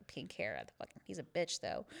with the fucking pink hair. He's a bitch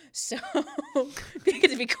though. So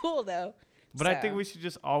it'd be cool though. But I think we should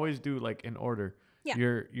just always do like in order.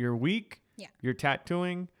 Yeah. Your week. Yeah. Your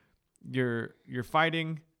tattooing. Your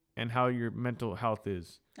fighting. and how your mental health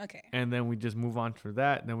is. Okay. And then we just move on for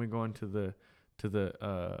that. And then we go into the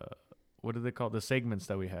what do they call the segments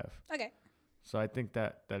that we have. Okay. So I think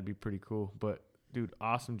that'd be pretty cool. But dude,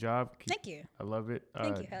 awesome job. Thank you. I love it.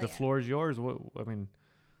 Thank you. The floor is yours.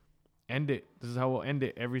 End it. This is how we'll end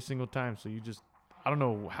it every single time. So I don't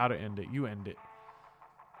know how to end it. You end it.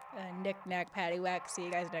 Knick knack patty whack. See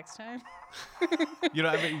you guys next time. You know,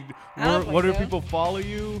 I mean, what do people follow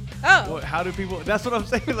you? Oh, How do people? That's what I'm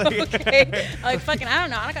saying. Like, okay. Like fucking, I don't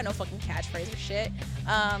know. I don't got no fucking catchphrase or shit.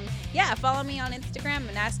 Yeah, follow me on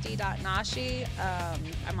Instagram, nasty.nashi.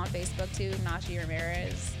 I'm on Facebook too, Nashi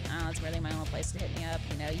Ramirez. It's really my only place to hit me up.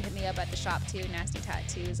 You know, you hit me up at the shop too, Nasty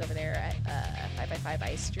Tattoos over there at 555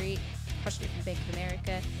 Ice Street, across the street from Bank of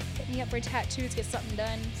America. Hit me up for tattoos, get something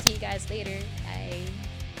done. See you guys later. Bye.